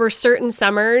over certain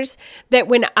summers that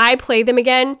when I play them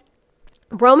again,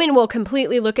 Roman will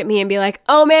completely look at me and be like,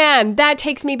 oh man, that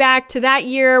takes me back to that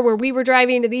year where we were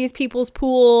driving to these people's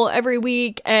pool every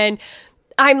week. And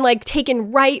I'm like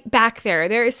taken right back there.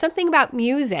 There is something about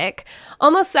music,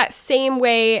 almost that same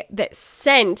way that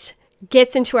scent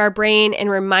gets into our brain and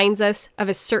reminds us of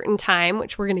a certain time,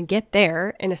 which we're going to get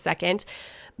there in a second.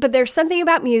 But there's something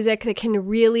about music that can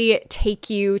really take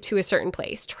you to a certain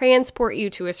place, transport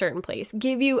you to a certain place,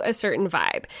 give you a certain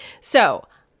vibe. So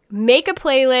make a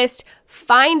playlist,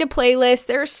 find a playlist.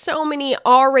 There are so many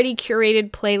already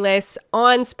curated playlists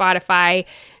on Spotify.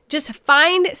 Just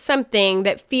find something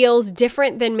that feels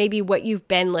different than maybe what you've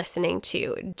been listening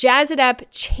to. Jazz it up,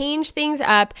 change things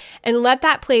up, and let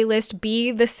that playlist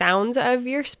be the sounds of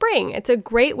your spring. It's a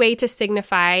great way to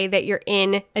signify that you're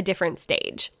in a different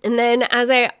stage. And then, as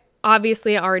I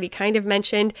obviously already kind of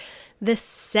mentioned, the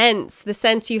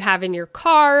scents you have in your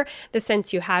car, the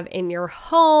scents you have in your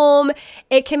home,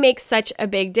 it can make such a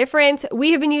big difference.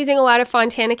 We have been using a lot of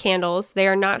Fontana candles. They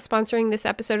are not sponsoring this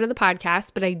episode of the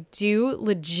podcast, but I do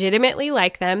legitimately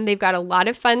like them. They've got a lot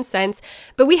of fun scents,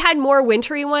 but we had more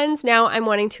wintry ones. Now I'm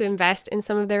wanting to invest in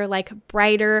some of their like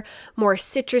brighter, more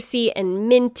citrusy and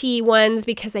minty ones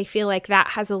because I feel like that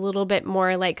has a little bit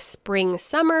more like spring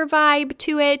summer vibe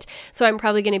to it. So I'm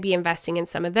probably going to be investing in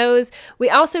some of those. We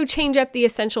also change up the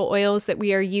essential oils that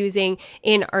we are using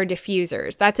in our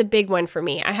diffusers. That's a big one for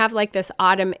me. I have like this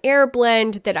autumn air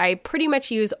blend that I pretty much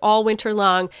use all winter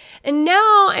long. And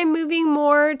now I'm moving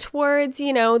more towards, the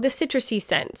citrusy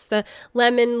scents, the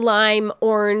lemon, lime,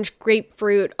 orange,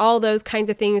 grapefruit, all those kinds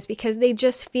of things because they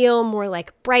just feel more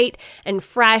like bright and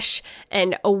fresh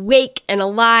and awake and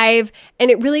alive.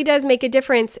 And it really does make a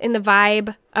difference in the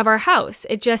vibe of our house.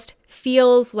 It just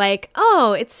feels like,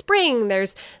 oh, it's spring.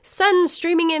 There's sun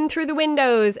streaming in through the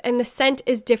windows and the scent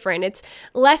is different. It's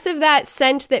less of that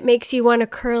scent that makes you want to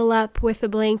curl up with a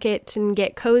blanket and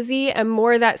get cozy and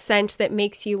more that scent that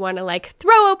makes you want to like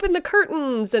throw open the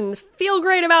curtains and feel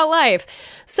great about life.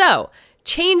 So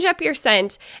change up your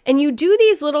scent and you do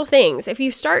these little things. If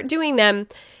you start doing them,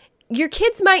 your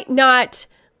kids might not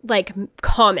like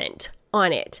comment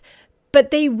on it,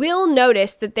 but they will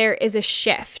notice that there is a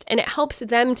shift and it helps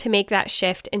them to make that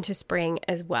shift into spring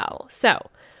as well.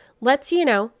 So let's,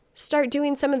 start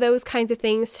doing some of those kinds of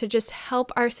things to just help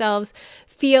ourselves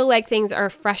feel like things are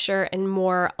fresher and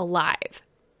more alive.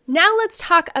 Now let's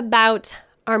talk about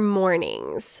our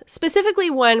mornings, specifically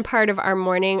one part of our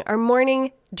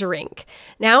morning drink.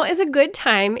 Now is a good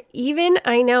time,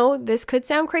 I know this could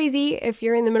sound crazy if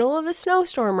you're in the middle of a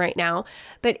snowstorm right now,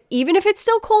 but even if it's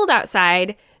still cold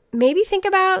outside, maybe think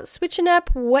about switching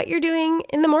up what you're doing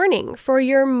in the morning for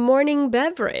your morning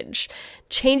beverage.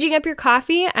 Changing up your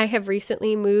coffee. I have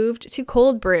recently moved to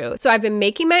cold brew. So I've been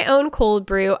making my own cold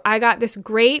brew. I got this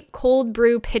great cold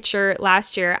brew pitcher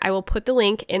last year. I will put the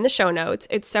link in the show notes.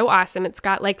 It's so awesome. It's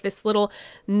got like this little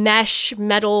mesh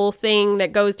metal thing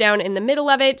that goes down in the middle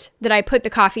of it that I put the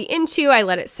coffee into. I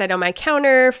let it sit on my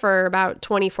counter for about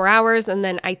 24 hours and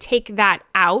then I take that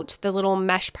out, the little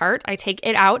mesh part. I take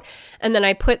it out and then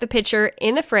I put the pitcher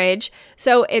in the fridge.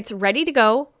 So it's ready to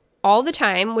go all the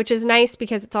time, which is nice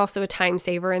because it's also a time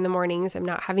saver in the mornings. I'm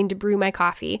not having to brew my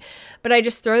coffee, but I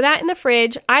just throw that in the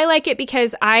fridge. I like it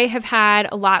because I have had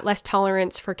a lot less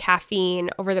tolerance for caffeine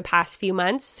over the past few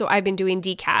months. So I've been doing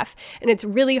decaf and it's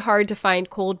really hard to find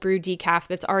cold brew decaf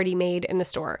that's already made in the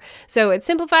store. So it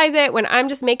simplifies it when I'm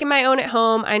just making my own at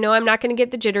home. I know I'm not going to get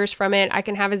the jitters from it. I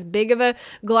can have as big of a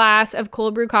glass of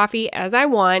cold brew coffee as I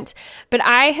want, but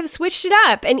I have switched it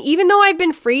up. And even though I've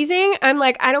been freezing, I'm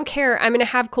like, I don't care. I'm going to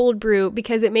have cold brew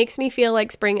because it makes me feel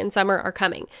like spring and summer are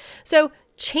coming. So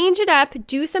change it up,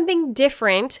 do something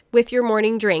different with your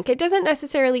morning drink. It doesn't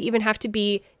necessarily even have to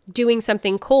be doing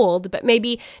something cold, but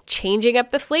maybe changing up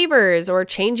the flavors or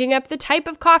changing up the type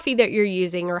of coffee that you're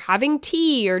using or having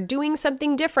tea or doing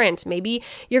something different. Maybe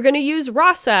you're going to use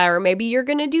rasa or maybe you're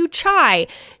going to do chai.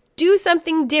 Do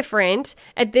something different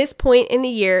at this point in the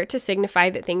year to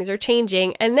signify that things are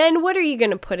changing. And then what are you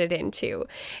going to put it into?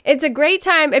 It's a great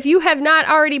time if you have not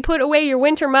already put away your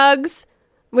winter mugs,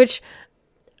 which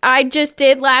I just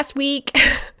did last week.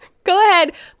 Go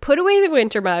ahead, put away the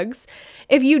winter mugs.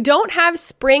 If you don't have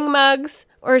spring mugs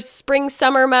or spring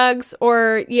summer mugs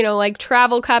or, like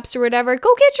travel cups or whatever,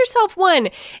 go get yourself one.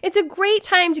 It's a great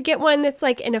time to get one that's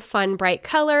like in a fun, bright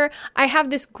color. I have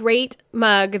this great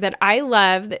mug that I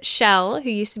love that Shell, who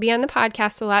used to be on the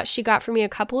podcast a lot, she got for me a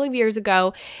couple of years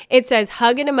ago. It says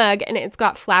hug in a mug and it's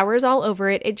got flowers all over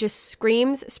it. It just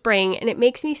screams spring and it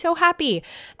makes me so happy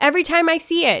every time I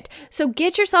see it. So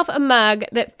get yourself a mug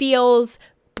that feels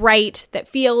bright, that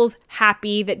feels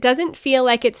happy, that doesn't feel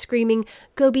like it's screaming,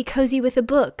 go be cozy with a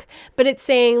book, but it's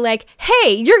saying like,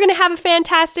 hey, you're going to have a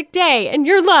fantastic day and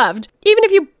you're loved. Even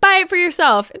if you buy it for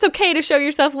yourself, it's okay to show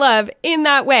yourself love in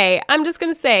that way. I'm just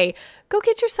going to say, go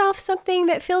get yourself something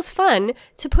that feels fun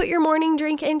to put your morning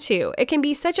drink into. It can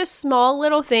be such a small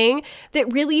little thing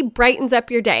that really brightens up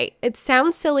your day. It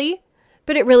sounds silly,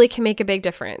 but it really can make a big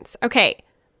difference. Okay.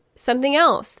 Something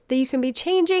else that you can be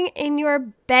changing in your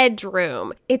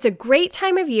bedroom. It's a great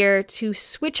time of year to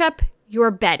switch up your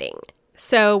bedding.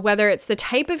 So whether it's the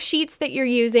type of sheets that you're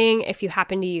using, if you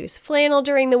happen to use flannel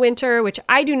during the winter, which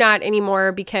I do not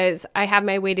anymore because I have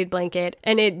my weighted blanket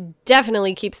and it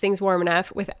definitely keeps things warm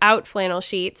enough without flannel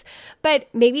sheets, but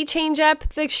maybe change up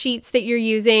the sheets that you're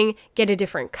using, get a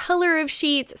different color of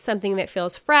sheets, something that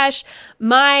feels fresh.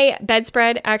 My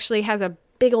bedspread actually has a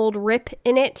big old rip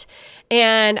in it.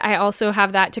 And I also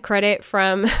have that to credit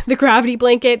from the Gravity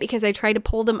blanket because I tried to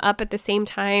pull them up at the same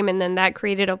time and then that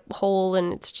created a hole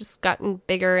and it's just gotten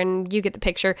bigger and you get the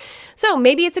picture. So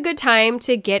maybe it's a good time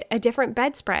to get a different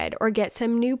bedspread or get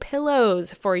some new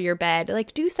pillows for your bed.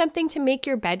 Like do something to make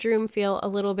your bedroom feel a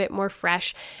little bit more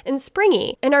fresh and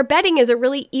springy. And our bedding is a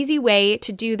really easy way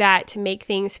to do that, to make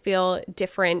things feel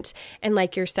different and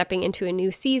like you're stepping into a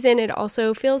new season. It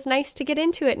also feels nice to get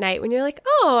into at night when you're like,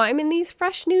 oh, I'm in these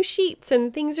fresh new sheets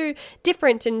and things are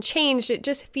different and changed. It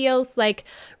just feels like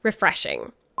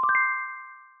refreshing.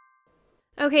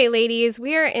 Okay, ladies,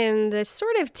 we are in the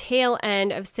sort of tail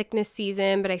end of sickness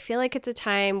season, but I feel like it's a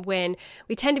time when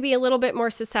we tend to be a little bit more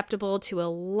susceptible to a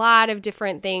lot of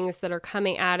different things that are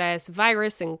coming at us,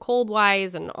 virus and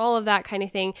cold-wise and all of that kind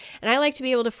of thing. And I like to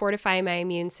be able to fortify my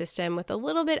immune system with a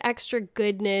little bit extra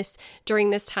goodness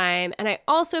during this time. And I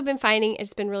also have been finding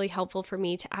it's been really helpful for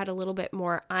me to add a little bit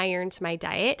more iron to my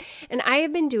diet. And I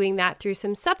have been doing that through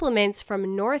some supplements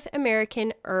from North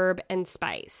American Herb and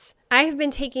Spice. I have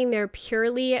been taking their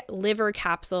Purely liver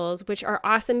capsules, which are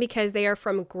awesome because they are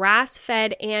from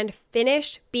grass-fed and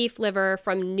finished beef liver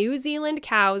from New Zealand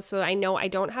cows. So I know I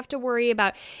don't have to worry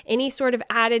about any sort of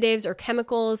additives or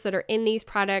chemicals that are in these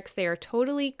products. They are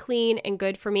totally clean and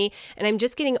good for me. And I'm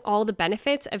just getting all the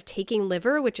benefits of taking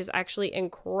liver, which is actually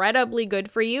incredibly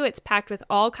good for you. It's packed with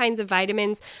all kinds of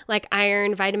vitamins like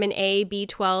iron, vitamin A,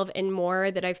 B12, and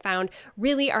more that I've found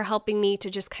really are helping me to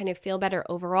just kind of feel better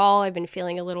overall. I've been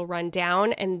feeling a little run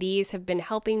down, and these have been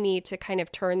helping me to kind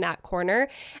of turn that corner.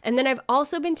 And then I've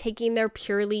also been taking their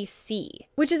Purely C,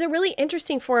 which is a really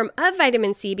interesting form of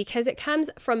vitamin C because it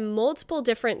comes from multiple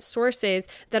different sources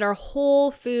that are whole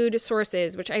food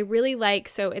sources, which I really like.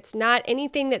 So it's not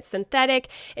anything that's synthetic.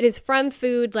 It is from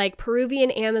food like Peruvian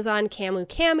Amazon camu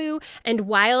camu and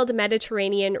wild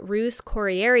Mediterranean Rus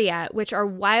coriaria, which are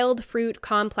wild fruit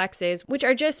complexes, which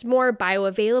are just more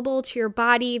bioavailable to your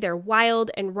body. They're wild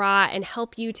and raw and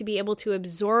help you to be able to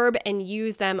absorb and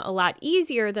use them a lot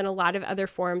easier than a lot of other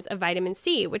forms of vitamin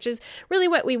C, which is really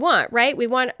what we want, right? We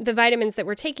want the vitamins that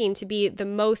we're taking to be the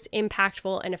most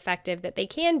impactful and effective that they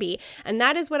can be. And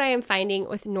that is what I am finding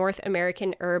with North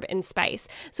American Herb and Spice.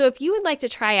 So if you would like to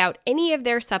try out any of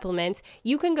their supplements,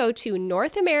 you can go to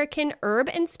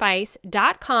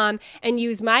NorthAmericanHerbandSpice.com and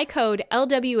use my code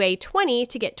LWA20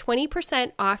 to get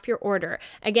 20% off your order.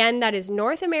 Again, that is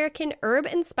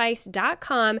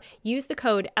NorthAmericanHerbandSpice.com. Use the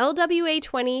code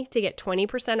LWA20 to get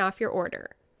 20% off your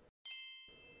order.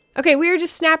 Okay, we are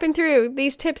just snapping through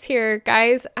these tips here,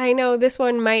 guys. I know this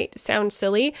one might sound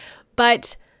silly,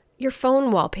 but your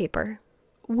phone wallpaper.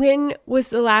 When was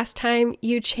the last time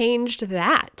you changed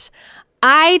that?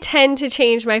 I tend to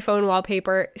change my phone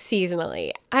wallpaper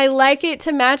seasonally. I like it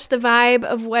to match the vibe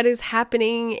of what is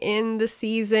happening in the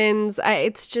seasons.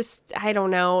 It's just, I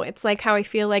don't know. It's like how I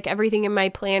feel like everything in my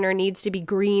planner needs to be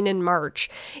green in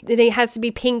March. It has to be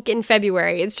pink in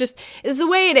February. It's the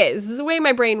way it is. It's the way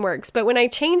my brain works. But when I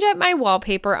change up my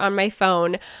wallpaper on my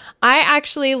phone, I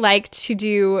actually like to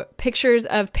do pictures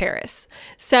of Paris.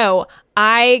 So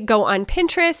I go on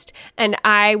Pinterest and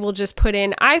I will just put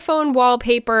in iPhone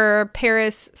wallpaper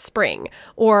Paris spring.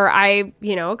 Or a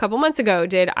couple months ago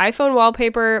did iPhone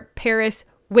wallpaper Paris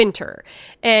winter.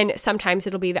 And sometimes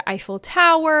it'll be the Eiffel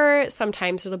Tower.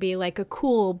 Sometimes it'll be like a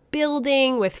cool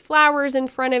building with flowers in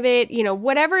front of it.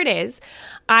 Whatever it is,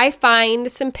 I find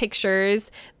some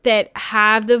pictures that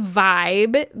have the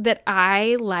vibe that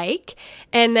I like.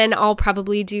 And then I'll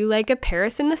probably do like a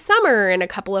Paris in the summer in a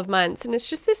couple of months. And it's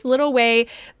just this little way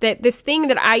that this thing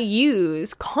that I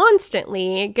use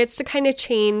constantly gets to kind of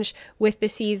change with the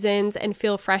seasons and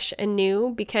feel fresh and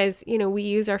new because, we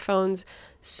use our phones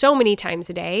so many times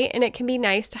a day, and it can be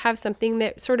nice to have something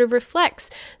that sort of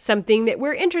reflects something that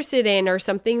we're interested in or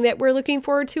something that we're looking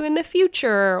forward to in the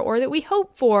future or that we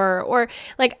hope for, or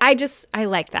like, I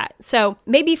like that. So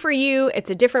maybe for you, it's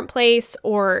a different place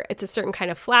or it's a certain kind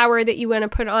of flower that you want to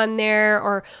put on there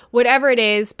or whatever it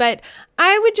is, but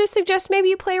I would just suggest maybe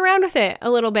you play around with it a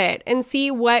little bit and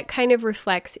see what kind of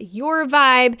reflects your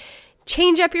vibe.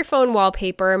 Change up your phone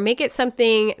wallpaper, make it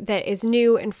something that is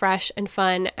new and fresh and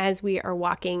fun as we are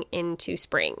walking into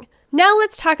spring. Now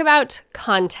let's talk about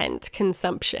content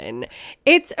consumption.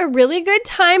 It's a really good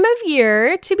time of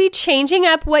year to be changing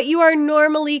up what you are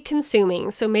normally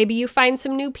consuming. So maybe you find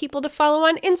some new people to follow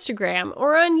on Instagram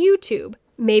or on YouTube.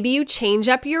 Maybe you change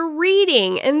up your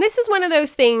reading. And this is one of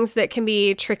those things that can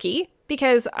be tricky,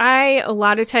 because I, a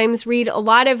lot of times, read a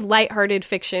lot of lighthearted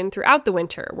fiction throughout the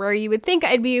winter, where you would think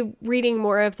I'd be reading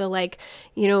more of the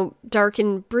dark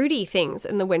and broody things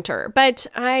in the winter, but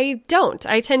I don't.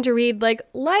 I tend to read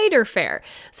lighter fare.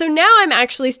 So now I'm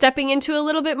actually stepping into a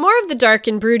little bit more of the dark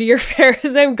and broodier fare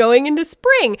as I'm going into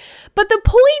spring. But the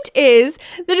point is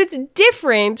that it's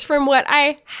different from what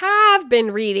I have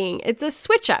been reading. It's a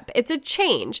switch up. It's a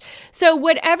change. So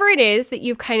whatever it is that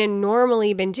you've kind of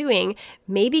normally been doing,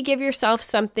 maybe give yourself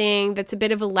something that's a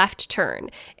bit of a left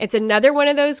turn. It's another one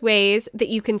of those ways that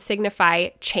you can signify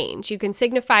change. You can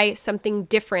signify something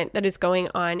different that is going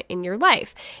on in your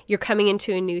life. You're coming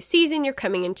into a new season, you're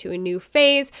coming into a new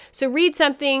phase. So read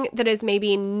something that is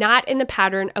maybe not in the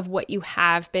pattern of what you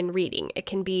have been reading. It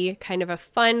can be kind of a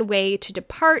fun way to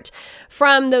depart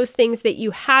from those things that you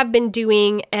have been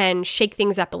doing and shake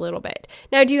things up a little bit.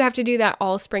 Now, do you have to do that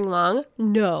all spring long?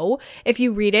 No. If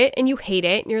you read it and you hate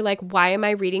it and you're like, why am I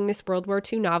reading this World War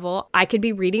II novel? I could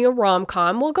be reading a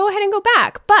rom-com. Well, go ahead and go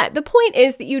back. But the point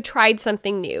is that you tried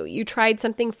something new. You tried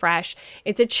something fresh.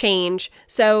 It's a change.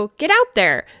 So get out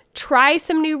there. Try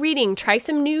some new reading, try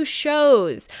some new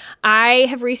shows. I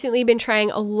have recently been trying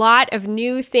a lot of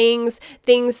new things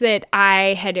that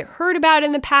I had heard about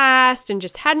in the past and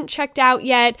just hadn't checked out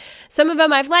yet. Some of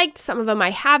them I've liked, some of them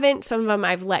I haven't, some of them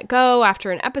I've let go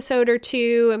after an episode or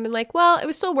two and been like, well, it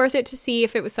was still worth it to see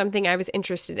if it was something I was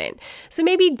interested in. So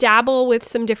maybe dabble with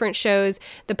some different shows.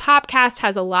 The Popcast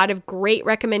has a lot of great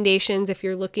recommendations if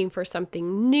you're looking for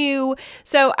something new.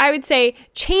 So I would say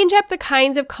change up the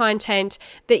kinds of content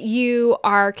that you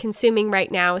are consuming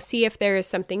right now. See if there is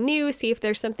something new. See if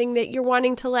there's something that you're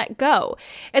wanting to let go.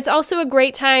 It's also a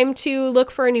great time to look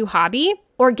for a new hobby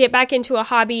or get back into a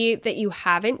hobby that you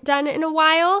haven't done in a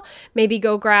while. Maybe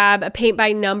go grab a paint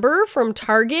by number from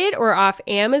Target or off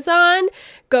Amazon.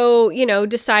 Go,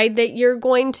 decide that you're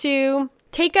going to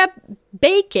take up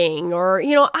baking or,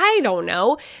 I don't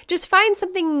know. Just find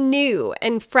something new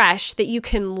and fresh that you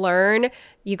can learn.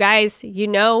 You guys,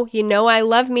 I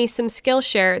love me some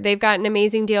Skillshare. They've got an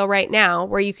amazing deal right now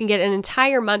where you can get an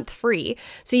entire month free.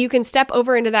 So you can step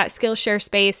over into that Skillshare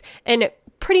space and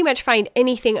pretty much find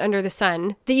anything under the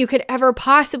sun that you could ever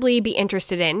possibly be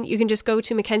interested in. You can just go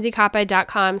to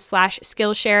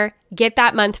MackenzieKoppa.com/Skillshare, get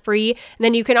that month free. And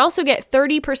then you can also get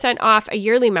 30% off a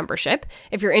yearly membership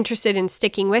if you're interested in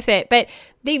sticking with it. But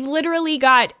they've literally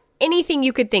got anything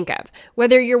you could think of,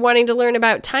 whether you're wanting to learn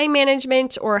about time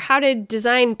management or how to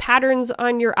design patterns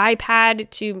on your iPad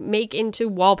to make into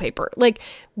wallpaper.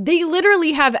 They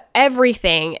literally have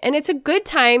everything. And it's a good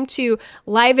time to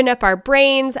liven up our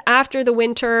brains after the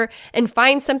winter and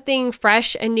find something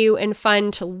fresh and new and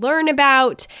fun to learn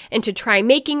about and to try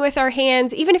making with our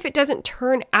hands, even if it doesn't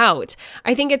turn out.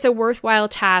 I think it's a worthwhile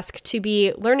task to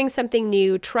be learning something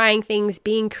new, trying things,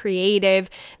 being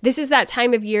creative. This is that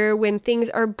time of year when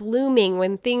things are blooming,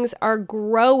 when things are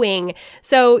growing.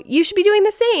 So you should be doing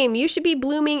the same. You should be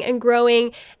blooming and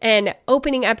growing and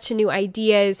opening up to new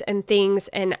ideas and things,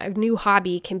 and a new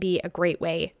hobby can be a great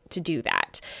way to do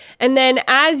that. And then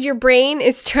as your brain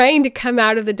is trying to come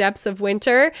out of the depths of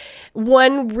winter,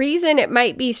 one reason it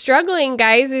might be struggling,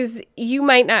 guys, is you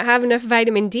might not have enough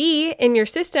vitamin D in your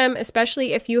system,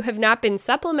 especially if you have not been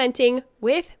supplementing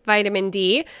with vitamin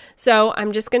D. So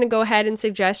I'm just going to go ahead and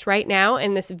suggest right now,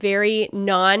 in this very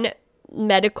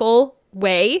non-medical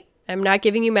way, I'm not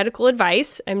giving you medical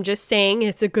advice, I'm just saying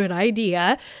it's a good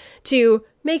idea to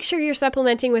make sure you're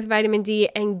supplementing with vitamin D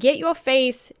and get your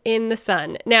face in the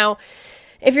sun. Now,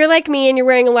 if you're like me and you're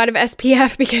wearing a lot of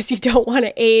SPF because you don't want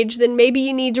to age, then maybe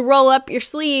you need to roll up your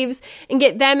sleeves and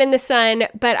get them in the sun.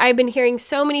 But I've been hearing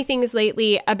so many things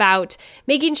lately about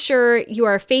making sure you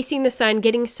are facing the sun,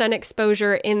 getting sun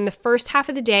exposure in the first half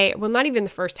of the day. Well, not even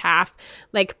the first half,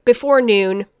 before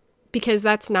noon, because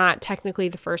that's not technically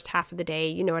the first half of the day.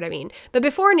 You know what I mean? But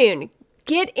before noon,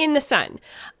 get in the sun.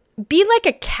 Be like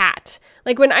a cat.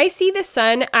 When I see the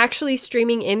sun actually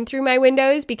streaming in through my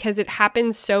windows, because it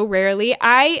happens so rarely,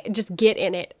 I just get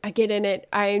in it. I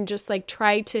just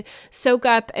try to soak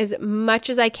up as much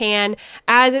as I can.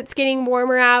 As it's getting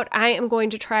warmer out, I am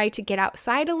going to try to get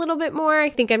outside a little bit more. I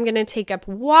think I'm going to take up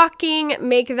walking,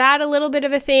 make that a little bit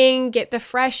of a thing, get the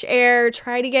fresh air,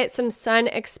 try to get some sun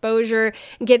exposure,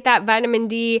 get that vitamin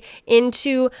D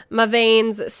into my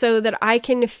veins so that I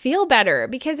can feel better,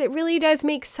 because it really does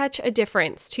make such a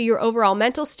difference to your overall overall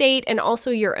mental state and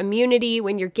also your immunity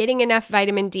when you're getting enough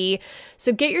vitamin D.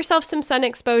 So get yourself some sun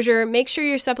exposure. Make sure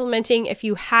you're supplementing if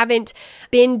you haven't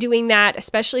been doing that,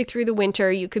 especially through the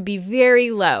winter. You could be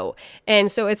very low.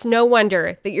 And so it's no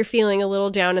wonder that you're feeling a little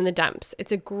down in the dumps.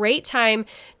 It's a great time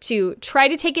to try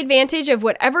to take advantage of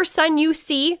whatever sun you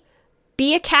see.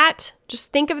 Be a cat.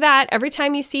 Just think of that every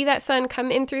time you see that sun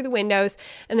come in through the windows,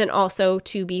 and then also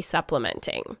to be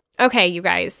supplementing. Okay, you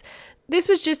guys, this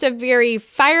was just a very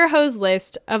fire hose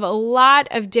list of a lot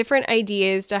of different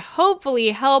ideas to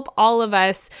hopefully help all of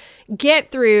us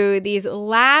get through these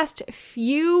last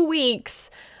few weeks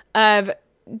of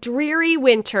dreary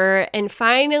winter and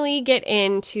finally get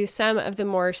into some of the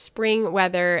more spring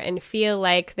weather and feel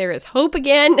like there is hope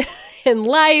again in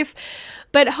life.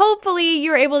 But hopefully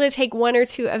you're able to take one or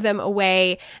two of them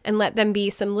away and let them be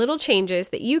some little changes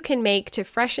that you can make to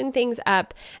freshen things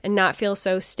up and not feel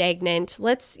so stagnant.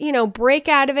 Let's, break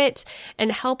out of it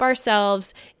and help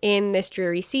ourselves in this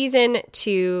dreary season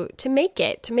to make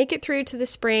it through to the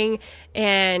spring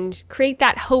and create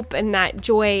that hope and that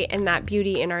joy and that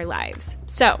beauty in our lives.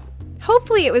 So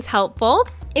hopefully it was helpful.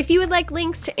 If you would like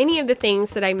links to any of the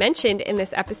things that I mentioned in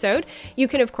this episode, you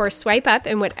can, of course, swipe up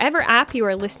in whatever app you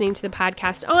are listening to the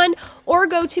podcast on, or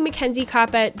go to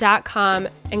MackenzieKoppa.com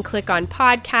and click on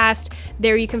podcast.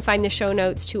 There you can find the show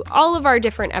notes to all of our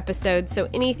different episodes, so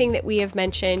anything that we have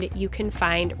mentioned, you can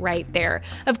find right there.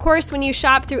 Of course, when you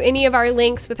shop through any of our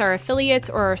links with our affiliates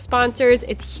or our sponsors,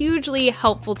 it's hugely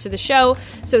helpful to the show,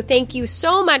 so thank you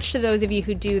so much to those of you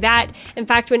who do that. In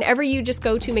fact, whenever you just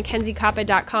go to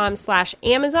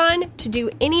MackenzieKoppa.com/Amazon to do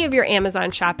any of your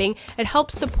Amazon shopping, it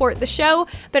helps support the show,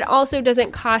 but also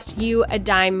doesn't cost you a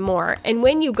dime more. And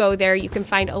when you go there, you can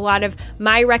find a lot of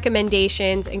my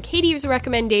recommendations and Katie's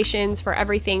recommendations for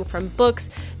everything from books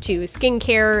to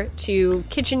skincare to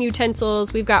kitchen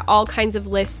utensils. We've got all kinds of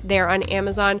lists there on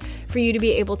Amazon for you to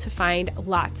be able to find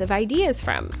lots of ideas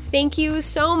from. Thank you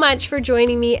so much for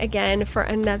joining me again for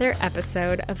another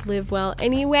episode of Live Well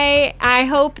Anyway. I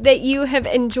hope that you have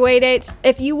enjoyed it.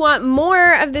 If you want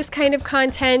more of this kind of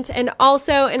content and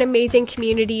also an amazing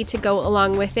community to go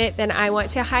along with it, then I want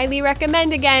to highly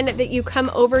recommend again that you come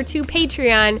over to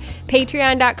Patreon,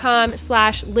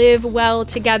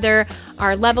 patreon.com/livewelltogether.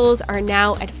 Our levels are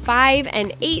now at $5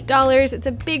 and $8. It's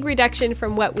a big reduction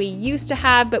from what we used to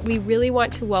have, but we really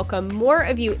want to welcome more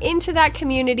of you into that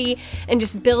community and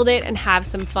just build it and have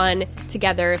some fun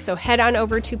together. So head on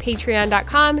over to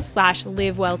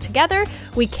patreon.com/livewelltogether.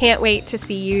 We can't wait to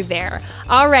see you there.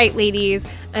 All right, ladies,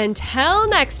 until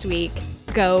next week,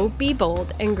 go be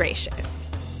bold and gracious.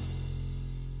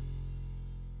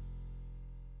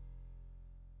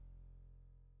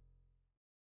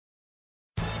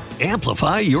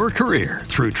 Amplify your career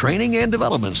through training and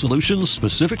development solutions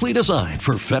specifically designed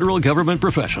for federal government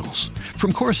professionals.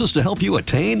 From courses to help you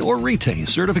attain or retain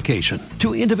certification,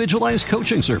 to individualized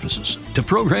coaching services, to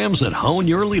programs that hone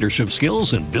your leadership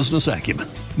skills and business acumen,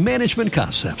 Management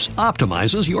Concepts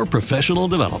optimizes your professional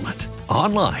development.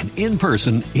 Online, in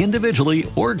person,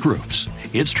 individually, or groups,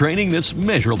 it's training that's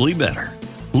measurably better.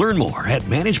 Learn more at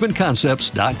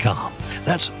managementconcepts.com.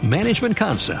 That's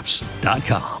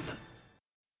managementconcepts.com.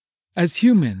 As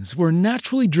humans, we're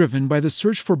naturally driven by the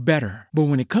search for better. But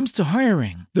when it comes to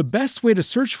hiring, the best way to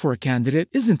search for a candidate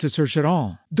isn't to search at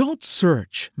all. Don't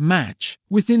search, match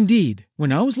with Indeed.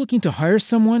 When I was looking to hire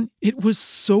someone, it was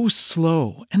so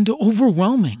slow and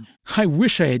overwhelming. I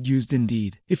wish I had used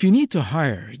Indeed. If you need to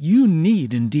hire, you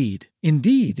need Indeed.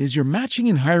 Indeed is your matching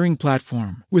and hiring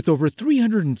platform with over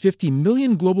 350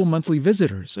 million global monthly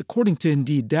visitors, according to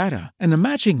Indeed data, and a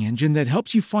matching engine that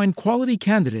helps you find quality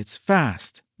candidates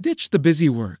fast. Ditch the busy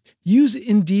work. Use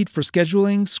Indeed for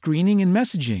scheduling, screening, and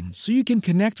messaging so you can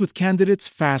connect with candidates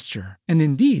faster. And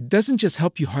Indeed doesn't just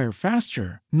help you hire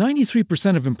faster.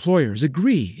 93% of employers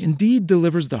agree Indeed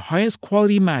delivers the highest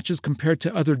quality matches compared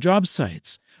to other job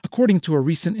sites, according to a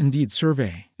recent Indeed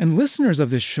survey. And listeners of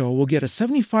this show will get a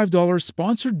 $75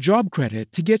 sponsored job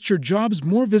credit to get your jobs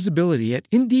more visibility at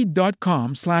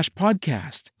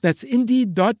Indeed.com/podcast. That's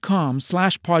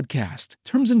Indeed.com/podcast.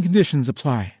 Terms and conditions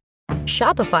apply.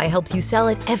 Shopify helps you sell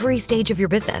at every stage of your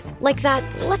business. Like that,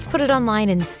 let's put it online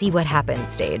and see what happens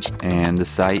stage. And the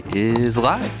site is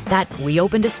live. That we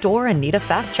opened a store and need a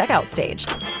fast checkout stage.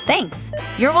 Thanks.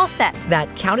 You're all set.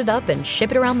 That count it up and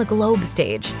ship it around the globe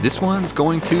stage. This one's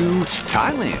going to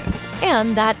Thailand.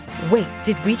 And that, wait,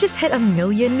 did we just hit 1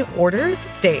 million orders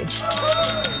stage?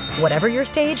 Whatever your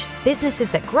stage, businesses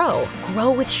that grow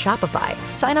with Shopify.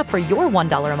 Sign up for your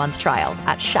 $1 a month trial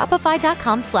at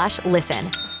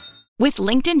shopify.com/listen. With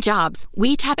LinkedIn Jobs,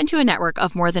 we tap into a network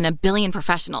of more than 1 billion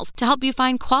professionals to help you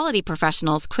find quality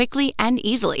professionals quickly and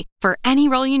easily for any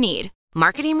role you need.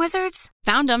 Marketing wizards?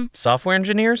 Found them. Software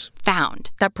engineers?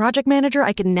 Found. That project manager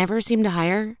I could never seem to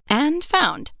hire? And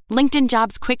found. LinkedIn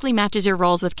Jobs quickly matches your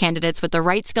roles with candidates with the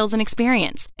right skills and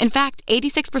experience. In fact,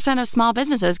 86% of small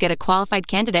businesses get a qualified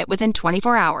candidate within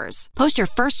 24 hours. Post your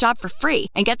first job for free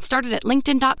and get started at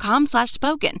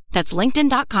linkedin.com/spoken. That's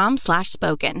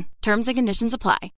linkedin.com/spoken. Terms and conditions apply.